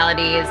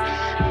personalities,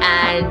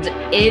 and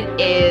it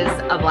is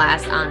a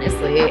blast,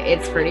 honestly.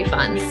 It's pretty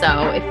fun.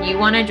 So if you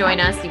want to join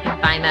us, you can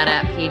find that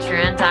at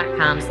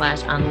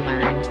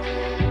patreon.com/unlearned.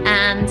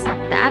 And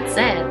that's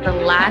it. The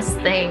last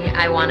thing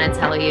I want to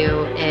tell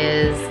you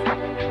is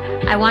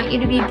I want you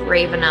to be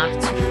brave enough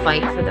to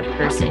fight for the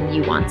person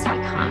you want to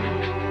become.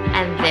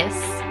 And this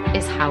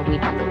is how we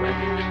do the work.